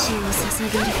exclamation 魂を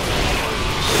捧げる。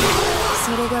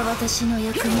それが私の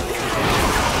役目。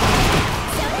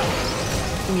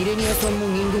ミレニアさんも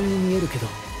人間に見えるけど。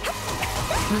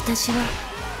私は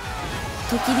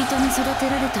時人に育て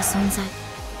られた存在。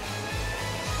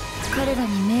彼ら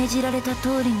に命じられた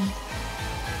通りに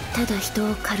ただ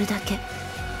人を狩るだけ。うま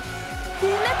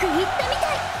くいったみた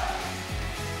い。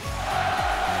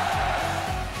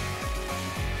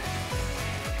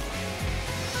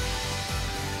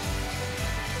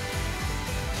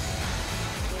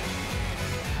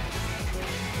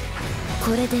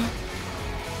これでい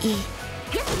い。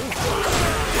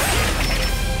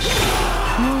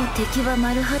もう敵は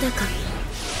丸裸。あと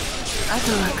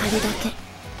は狩るだけ。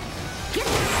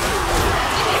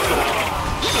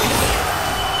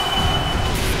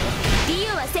リオ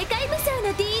は世界無双のデ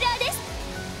ィーラーで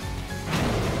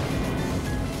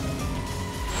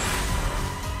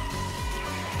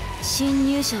す。侵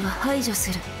入者は排除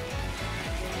する。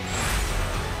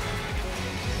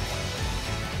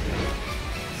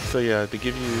So yeah, they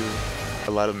give you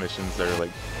a lot of missions that are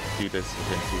like, do this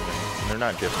within 2 minutes, and they're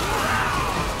not difficult. You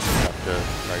have to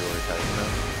prioritize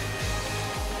them.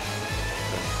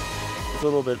 So it's a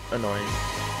little bit annoying,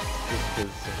 just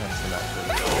because sometimes they're not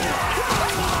really.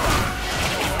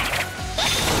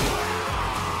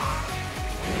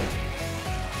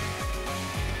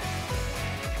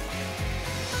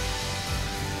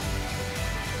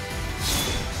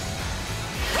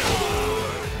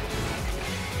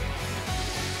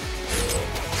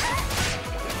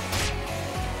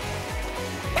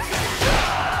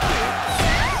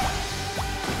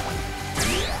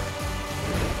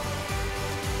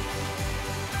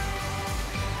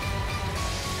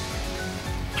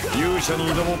 勇者に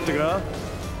挑もうってか。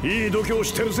いい度胸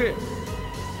してるぜ。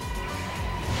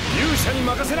勇者に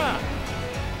任せな。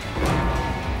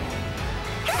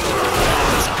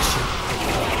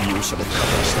勇者も加担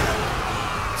した。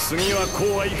次はこ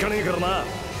うはいかねえからな。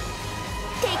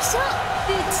敵将打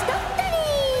ち取ったり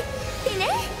ってね。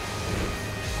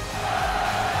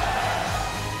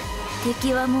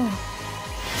敵はもう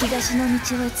東の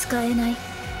道は使えない。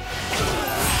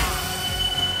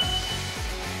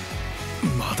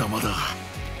まだまだ。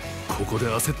ここで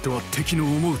焦っては敵の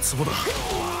思うツボだ。よ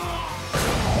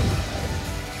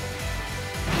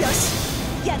し、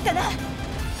やったな。楽し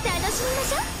みまし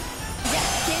ょう。じゃあ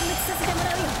見物させても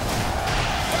らうよ。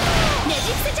ねじ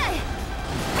伏せちゃえ。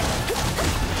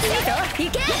いいぞ、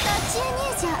行け。途中入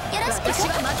場よろしく。私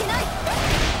は負けない。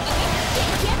激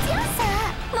アツよ。さあ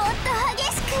もっと激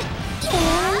しく応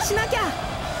援しなきゃ。踊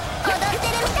って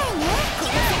るみたいね。こ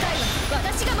の世界は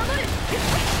私が守る。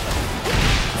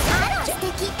あら素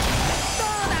敵。どう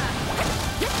だ。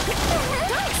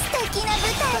素敵な舞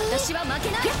台。私は負け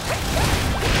ない。リオに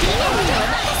お任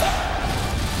せ。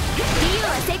リオは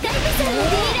世界無双のディー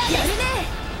ラー。やるね。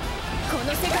この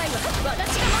世界は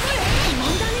私が守る。疑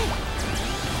問だね。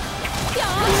よーし、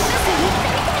うまくいったみたい。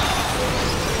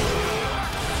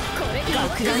これで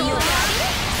楽団よ。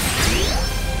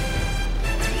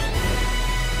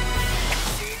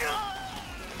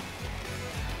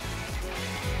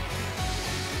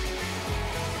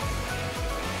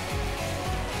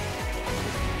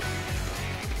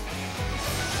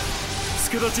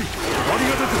助立ちあり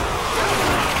がたく。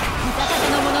味方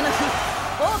のもののふ、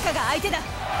桜花が相手だ。シ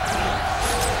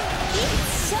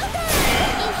ョータイ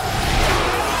ム。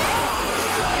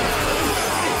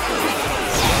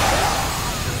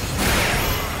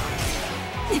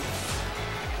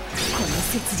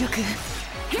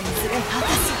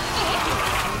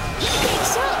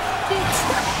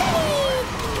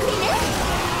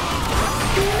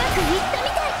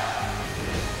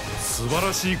晴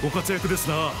らしいご活躍です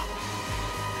な。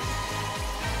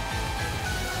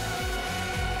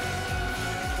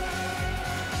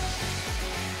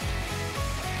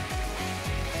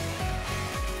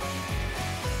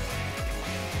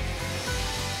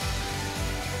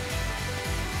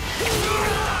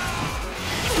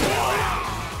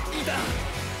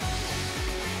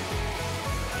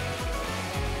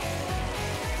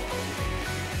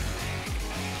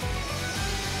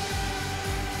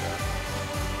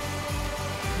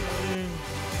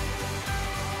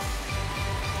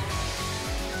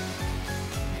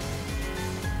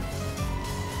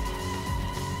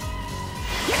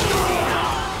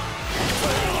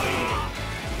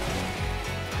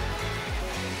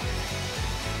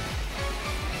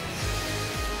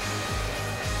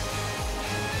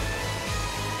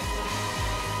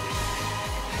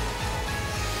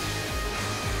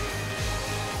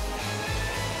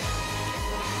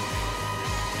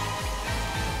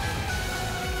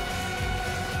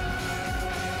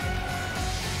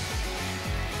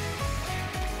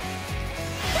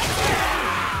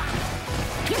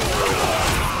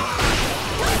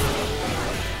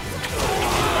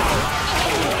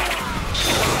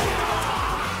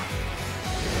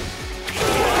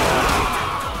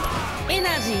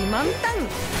満タンやっ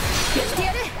て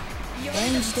やる。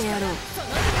演じてやろう。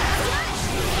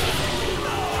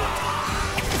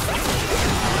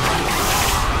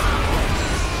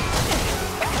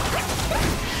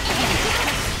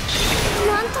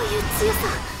なんという強さ。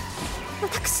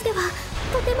私では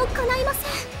とても叶いませ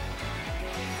ん。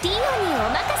ディオにお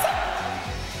任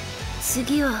せ。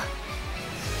次は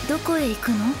どこへ行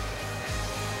くの？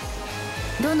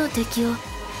どの敵を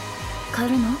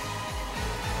狩るの？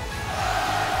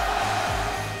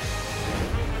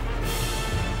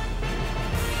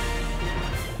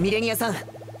ミレニアさん。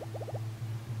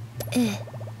ええ。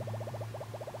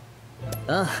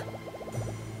あ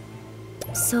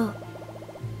あ。そう。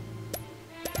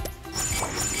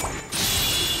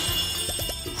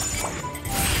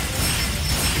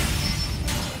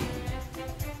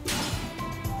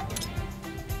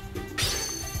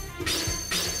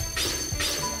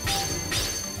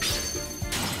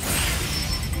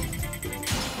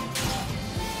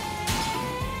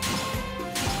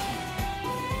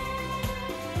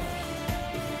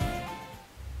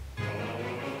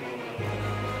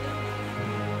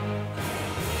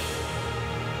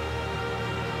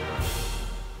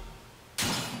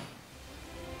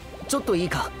ちょっといい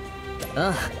か。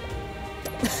あ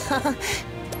あ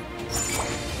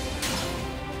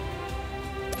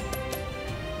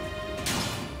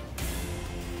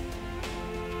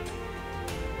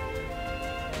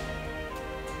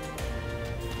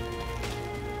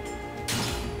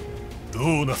ど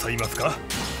うなさいますか？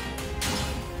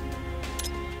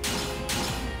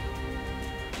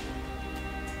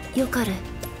よかる。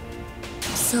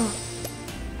そう。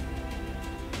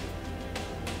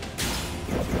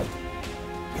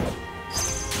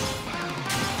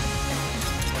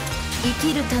生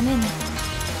きるために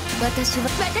私を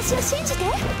信じて。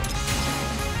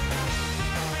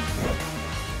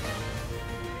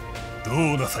ど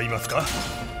うなさいますか？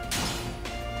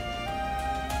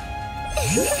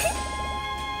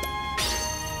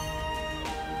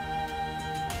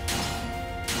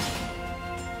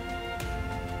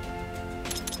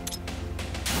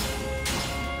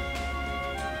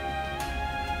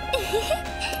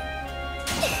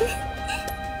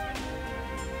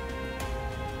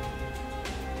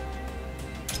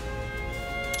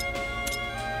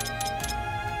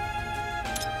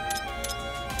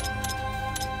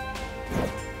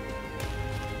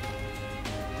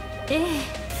ええ、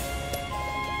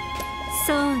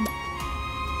そうに。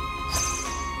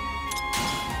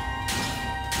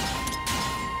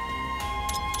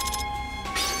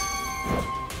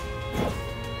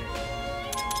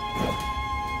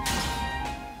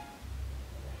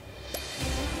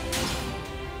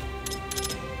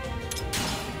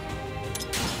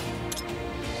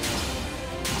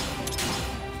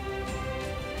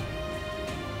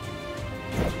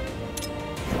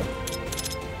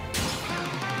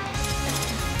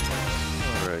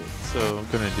So I'm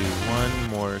gonna do one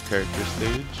more character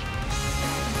stage,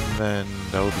 and then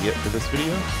that will be it for this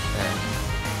video, and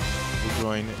we'll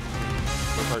join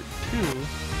for part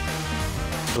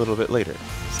 2 a little bit later.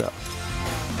 So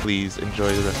please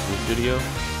enjoy the rest of this video.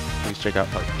 Please check out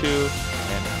part 2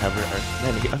 and however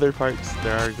many other parts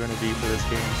there are going to be for this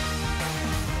game.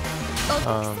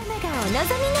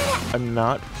 I'm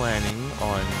not planning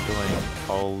on doing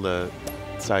all the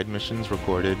side missions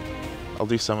recorded. I'll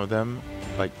do some of them,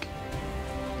 like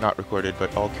not recorded,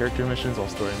 but all character missions, all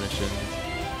story missions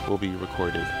will be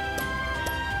recorded.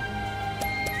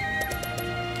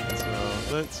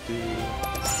 let's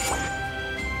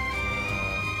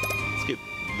get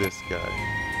this guy.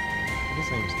 I think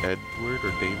his name's Edward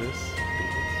or Davis.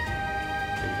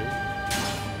 David?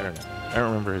 I don't know. I don't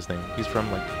remember his name. He's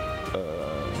from like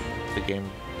the game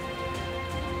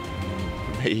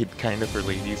made kind of for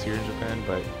ladies here in Japan,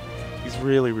 but he's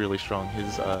really, really strong.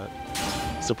 His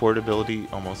support ability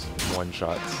almost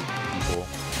one-shots people.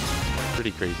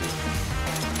 Pretty crazy.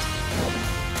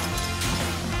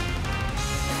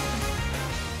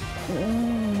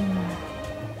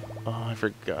 Oh, I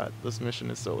forgot. This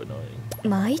mission is so annoying.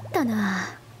 参ったな。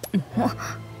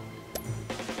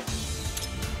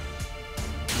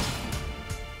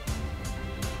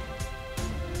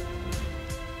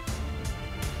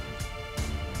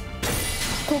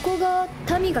ここが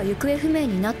民が行方不明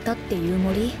になったっていう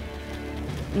森。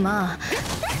まあ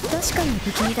確かに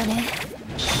不気味だね。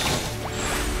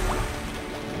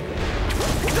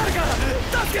誰か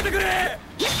助けてくれ。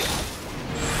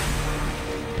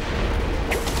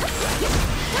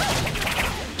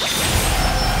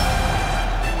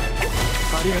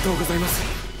ありがとうございます。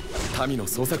民の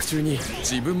捜索中に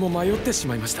自分も迷ってし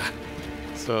まいました。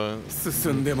So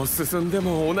進んでも進んで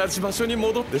も同じ場所に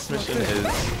戻ってしまって。 this mission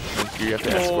is you have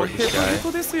to もう escort ヘ this トヘ guy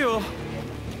トですよ。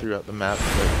 throughout the map, but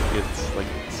it's like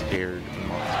scared when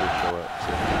monsters show up.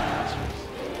 So monsters.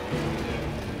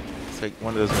 It's like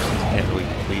one of those missions you can't really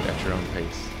complete at your own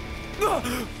pace.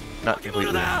 Not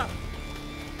completely.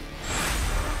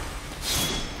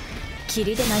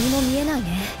 霧で何も見えないね。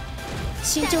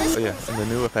慎重に。 Oh yeah, and the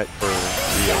new effect for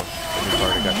Rio, the new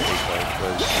card I got the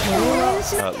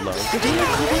was love.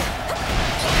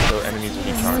 So enemies will be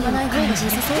進ま charmed. ない方が良さそ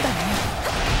うだね。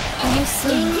楽しそ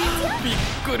う。びっ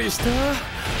くりした。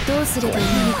どうすればいいの？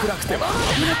暗くては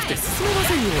危なくて進めま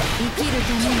せんよ。生きる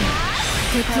ために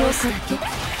敵を買って。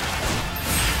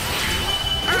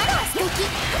あら素敵。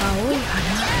青い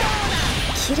花。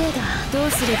綺麗だ。どう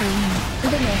すればいいの？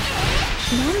でも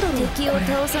なんだろう。敵を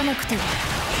倒さなくては。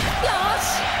よし。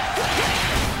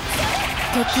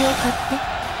敵を買っ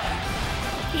て。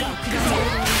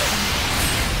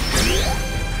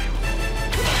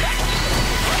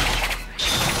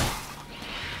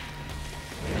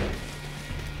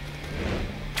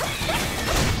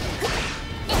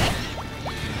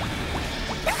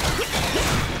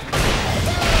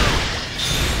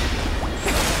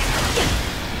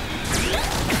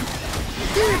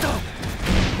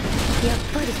やっ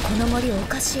ぱりこの森お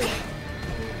かしい。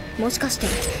もしかして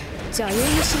邪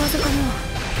妖の仕業かな。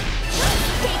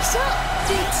敵将打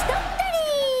ち取ったり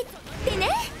ってね。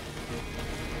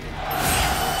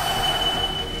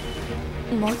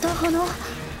また花。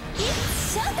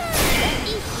シャター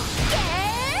いっけ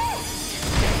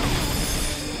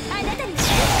ー。あなたに祝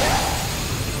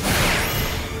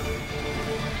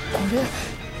こ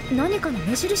れ何かの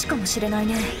目印かもしれない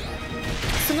ね。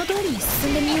その通りに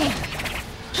進んでみよう。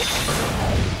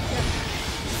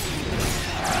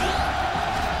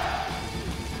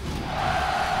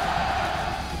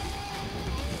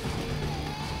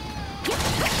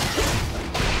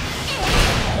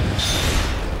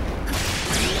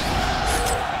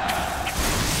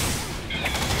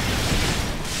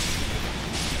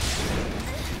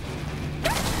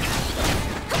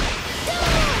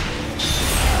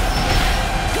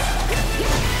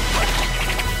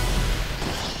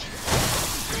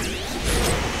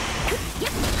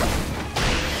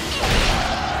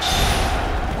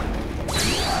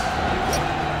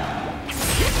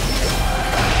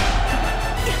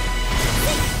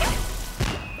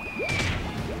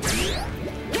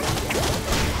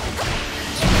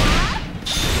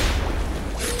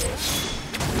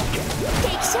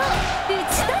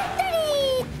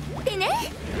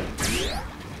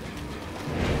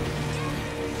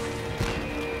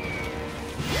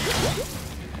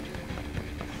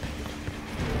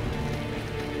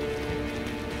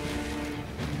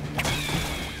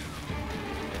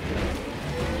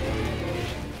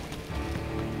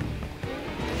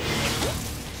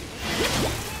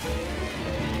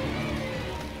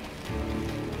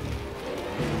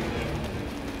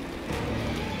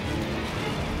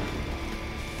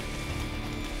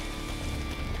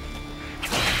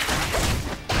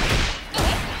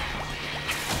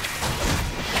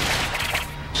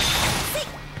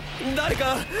誰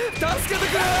か助けて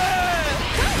くれ。う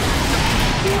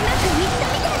まくいった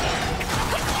みた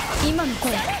い。今の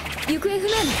声行方不明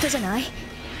の人じゃない？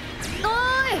お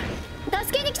ーい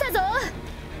助けに来たぞ。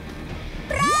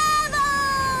ブラボ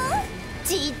ー。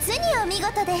実にお見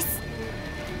事です。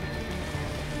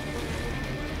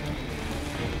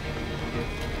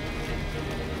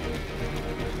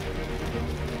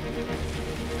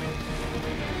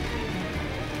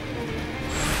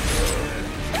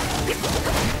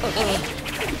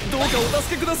どうかお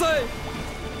助けください。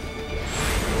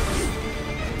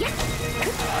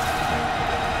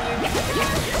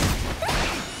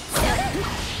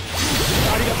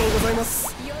ありがとうございま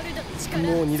す。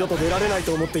もう二度と出られない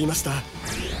と思っていました。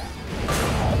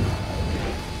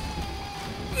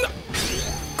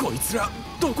こいつら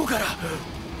どこから。こ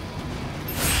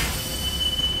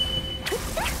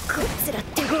いつら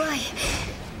手強い。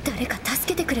誰か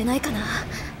助けてくれないかな。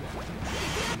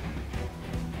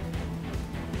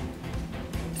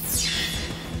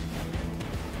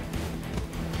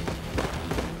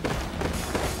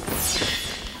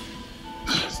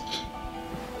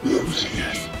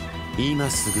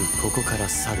今すぐここから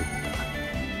去るんだ。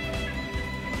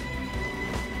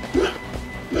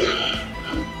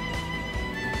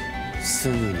す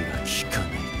ぐには聞かない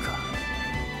か。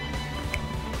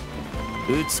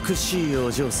美しい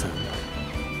お嬢さん、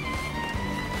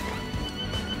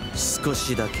少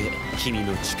しだけ君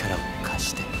の力を貸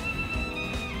して。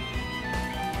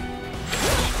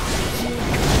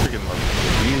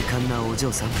勇敢なお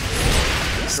嬢さん、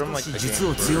少し術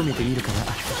を強めてみるから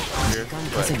時間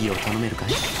稼ぎを頼めるか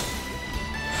い。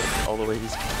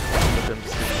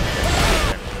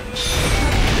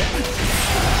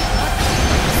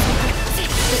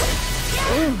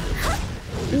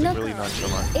なんか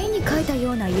絵に描いた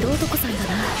ような色男さんだな。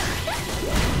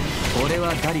俺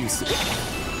はダリウス。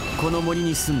この森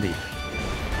に住んでいる。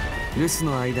留守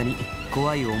の間に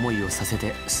怖い思いをさせ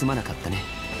てすまなかったね。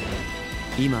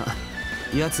今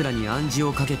奴らに暗示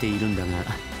をかけているんだが、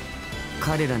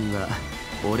彼らには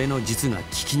俺の術が効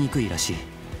きにくいらしい。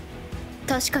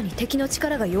確かに敵の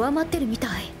力が弱まってるみた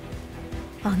い。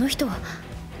あの人は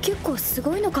結構す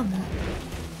ごいのかも。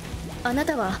あな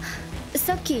たは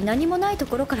さっき何もないと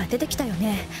ころから出てきたよ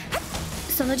ね。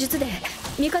その術で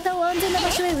味方を安全な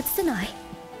場所へ移せない？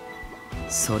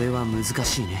それは難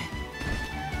しいね。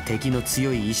敵の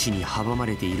強い意志に阻ま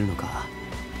れているのか。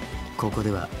ここ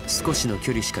では少しの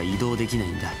距離しか移動できない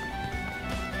んだ。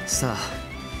さあ、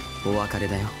お別れ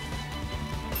だよ。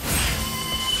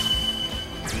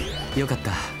よかっ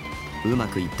た、うま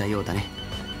くいったようだね。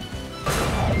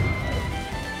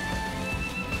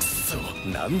くそ、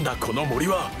なんだこの森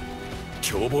は。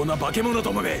凶暴な化け物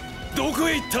どもめ、どこ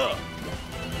へ行った。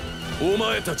お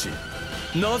前たち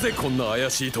なぜこんな怪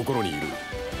しいところにいる。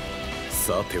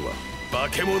さては化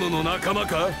け物の仲間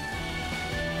か。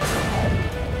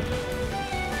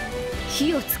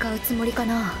火を使うつもりか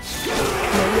な。森を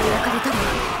焼かれたら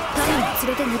民を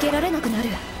連れて逃げられなくなる。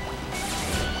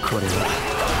これは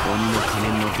鬼の仮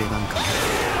面の出番か。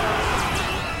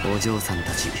お嬢さん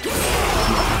たちまた手伝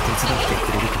って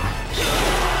くれるかな。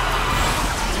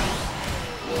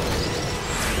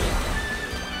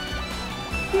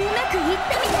うまくいった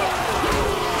みたい。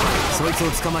そいつ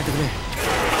を捕まえてくれ。俺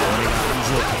が暗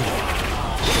示をかける。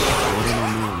俺の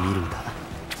目を見るんだ。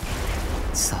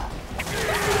さあ、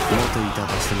元いた場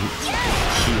所に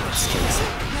火をつけなさい。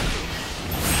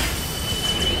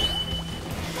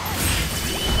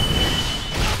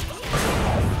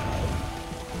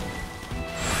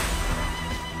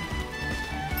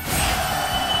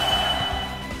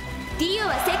ディオ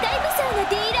は世界武装の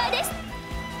ディーラーです。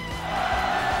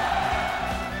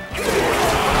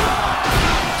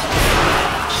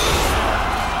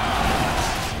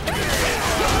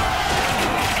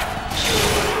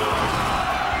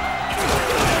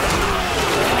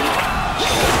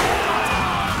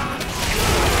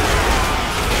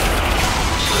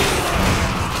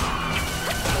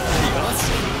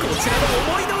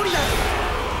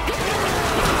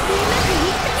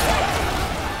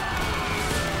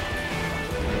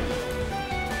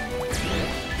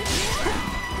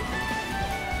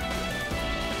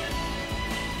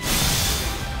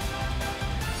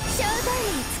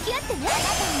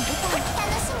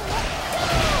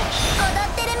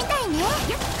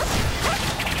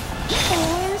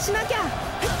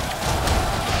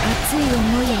熱い思い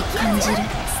を感じる。素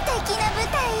敵な舞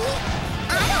台。あ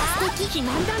ら素敵。肥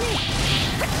満だね。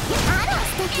あら素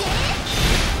敵。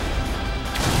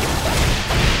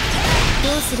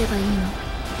どうすればいいの？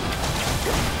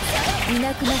い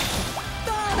なくなって。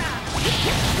どうだ。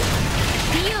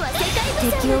ディオは世界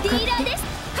武装のディーラーです。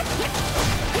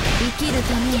生きる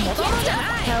ために倒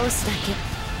すだけ。よ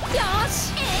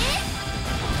し。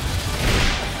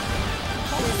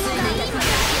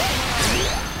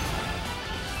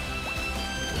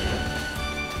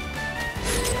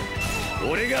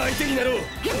俺が相手になろう。行くぞ。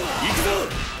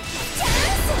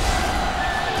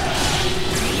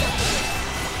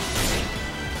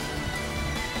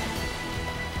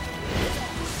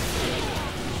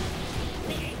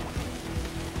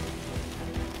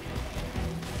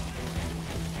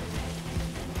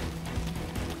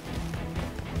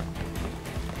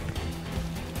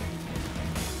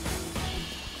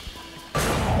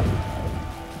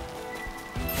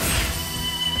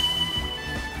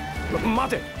待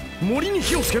て、森に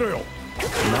火をつけろよ。何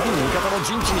味方の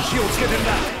陣地に火をつけてん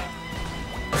だ。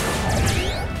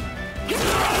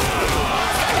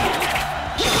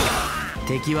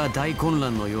敵は大混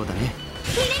乱のようだね。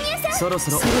ミレニアさん、そろ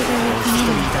そろお引き取り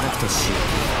いただくとしよ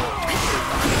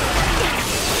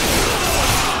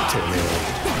てめえ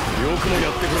よくもや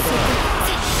ってくれたな。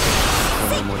う。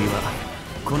この森は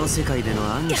この世界での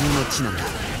安住の地なんだ。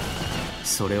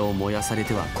それを燃やされ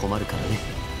ては困るからね。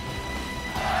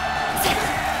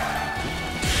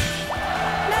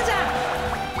ラジャ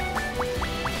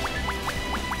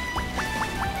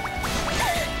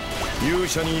勇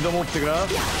者に挑もうってか。いい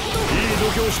度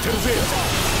胸してるぜ。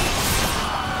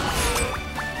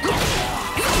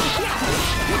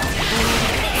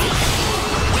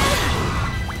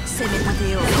攻め立て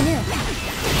よう。ねえ、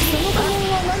その仮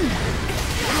面は何？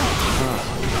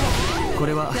こ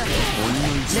れは鬼の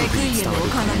一族に伝わる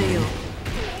仮面よ。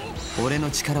俺の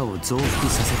力を増幅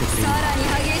させてくれる。さらに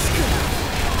激しくな。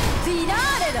フィナー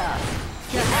レだ。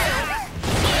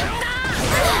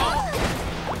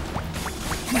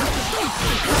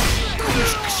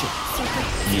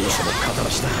勇者も肩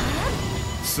出しだ。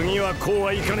次はこう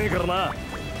はいかねえからな。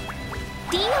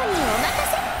ディオにお任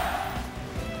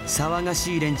せ。騒が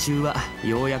しい連中は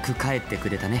ようやく帰ってく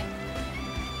れたね。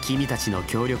君たちの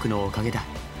協力のおかげだ。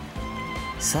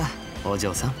さあお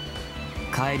嬢さん、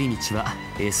帰り道は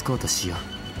エスコートしよ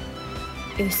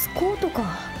エスコート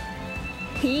か。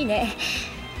いいね。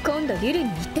今度リルに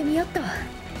行ってみよっと。う。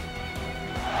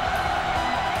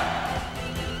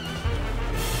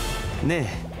ね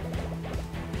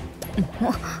え。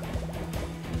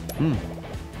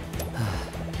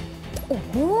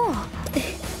おお。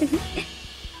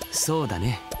そうだ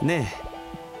ね。ね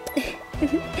え。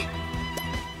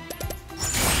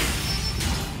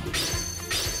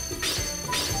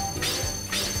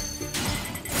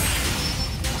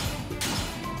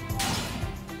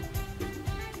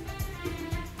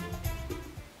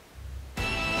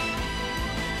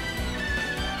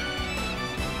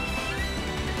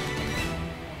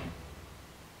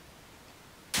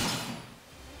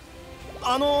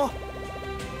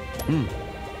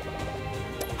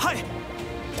はい。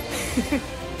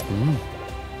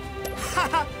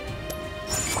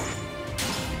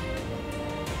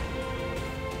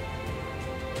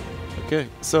Okay,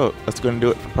 so that's going to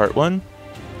do it for part 1.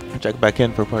 Check back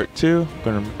in for part 2.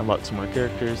 Going to unlock some more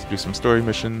characters, do some story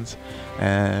missions,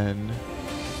 and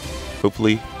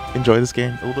hopefully enjoy this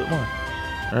game a little bit more.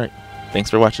 Alright, thanks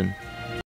for watching.